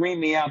have to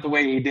ream me out the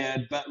way he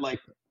did, but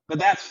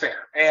that's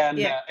fair. And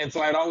Yeah. and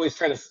so I'd always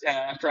try to,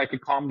 after I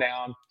could calm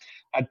down,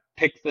 I'd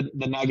pick the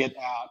nugget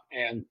out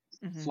and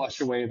Mm-hmm. flush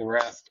away the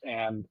rest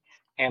and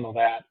handle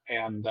that,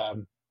 and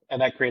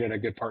that created a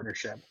good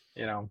partnership.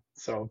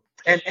 So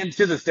and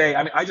to this day,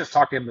 I mean, I just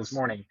talked to him this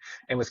morning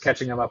and was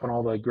catching him up on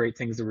all the great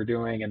things that we're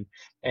doing,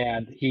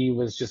 and he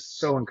was just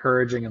so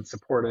encouraging and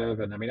supportive.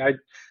 And I mean,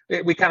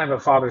 we kind of have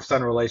a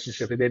father-son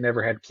relationship. They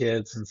never had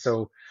kids, and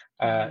so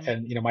Mm-hmm.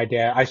 and my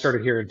dad, I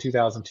started here in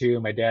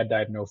 2002. My dad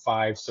died in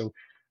 '05. So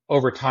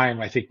over time,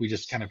 I think we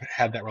just kind of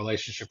had that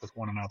relationship with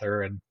one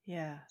another. And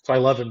Yeah. so I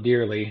love him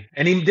dearly.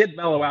 And he did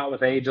mellow out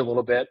with age a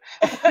little bit,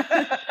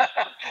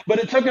 but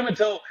it took him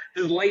until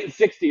his late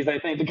 60s, I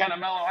think, to kind of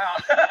mellow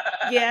out.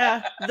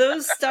 Yeah,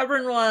 those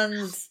stubborn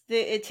ones,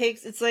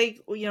 it's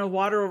like,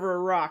 water over a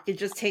rock. It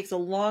just takes a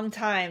long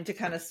time to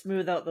kind of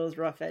smooth out those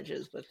rough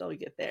edges, but they'll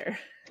get there.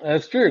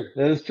 That's true.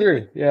 That is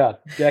true. Yeah.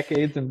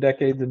 Decades and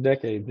decades and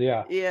decades.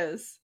 Yeah.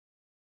 Yes.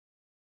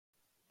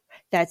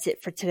 That's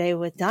it for today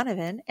with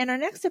Donovan. In our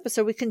next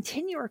episode, we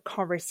continue our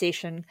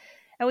conversation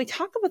and we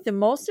talk about the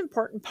most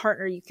important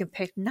partner you can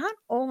pick, not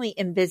only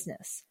in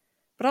business,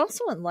 but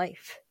also in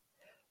life.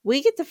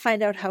 We get to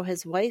find out how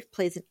his wife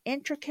plays an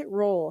intricate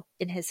role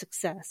in his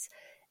success,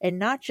 and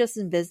not just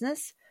in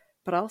business,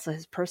 but also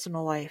his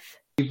personal life.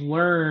 We've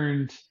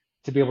learned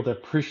to be able to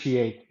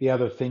appreciate the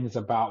other things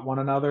about one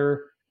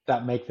another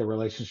that make the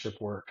relationship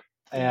work.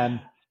 Yeah.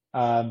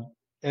 Um,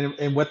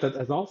 and what that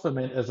has also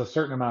meant is a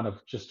certain amount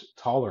of just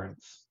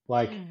tolerance.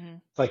 Like, Mm-hmm.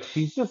 it's like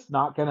she's just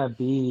not gonna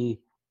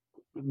be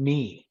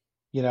me.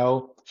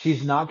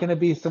 She's not gonna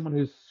be someone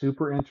who's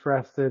super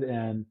interested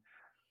in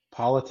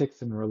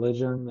politics and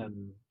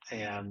religion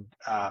and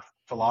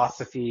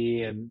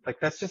philosophy, and like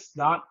that's just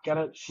not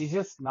gonna. She's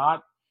just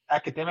not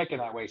academic in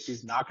that way.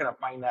 She's not gonna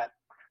find that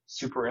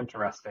super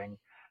interesting.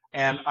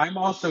 And I'm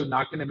also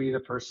not going to be the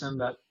person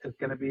that is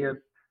going to be a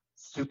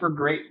super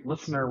great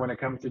listener when it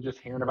comes to just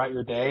hearing about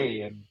your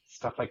day and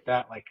stuff like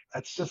that. Like,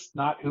 that's just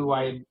not who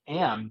I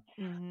am.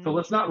 So Mm-hmm.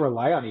 let's not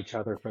rely on each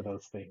other for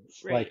those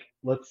things. Right.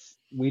 Like,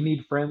 we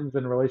need friends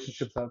and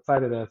relationships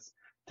outside of this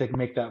to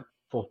make that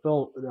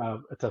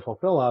to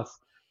fulfill us.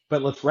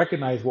 But let's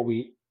recognize what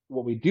we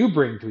do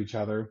bring to each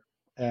other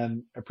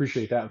and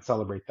appreciate that and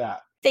celebrate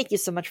that. Thank you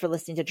so much for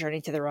listening to Journey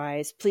to the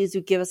Rise. Please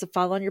do give us a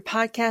follow on your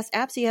podcast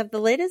app so you have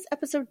the latest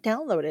episode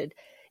downloaded.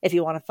 If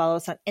you want to follow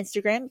us on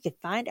Instagram, you can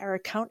find our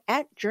account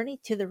at Journey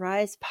to the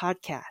Rise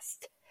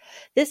Podcast.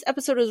 This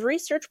episode was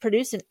researched,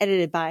 produced, and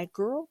edited by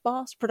Girl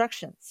Boss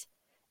Productions.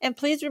 And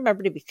please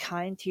remember to be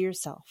kind to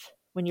yourself.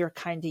 When you're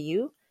kind to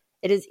you,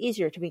 it is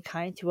easier to be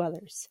kind to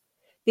others,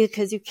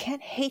 because you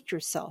can't hate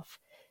yourself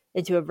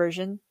into a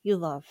version you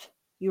love.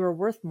 You are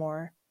worth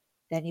more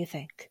than you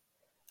think.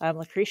 I'm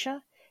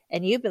Lucretia,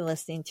 and you've been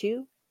listening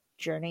to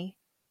Journey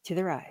to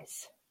the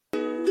Rise.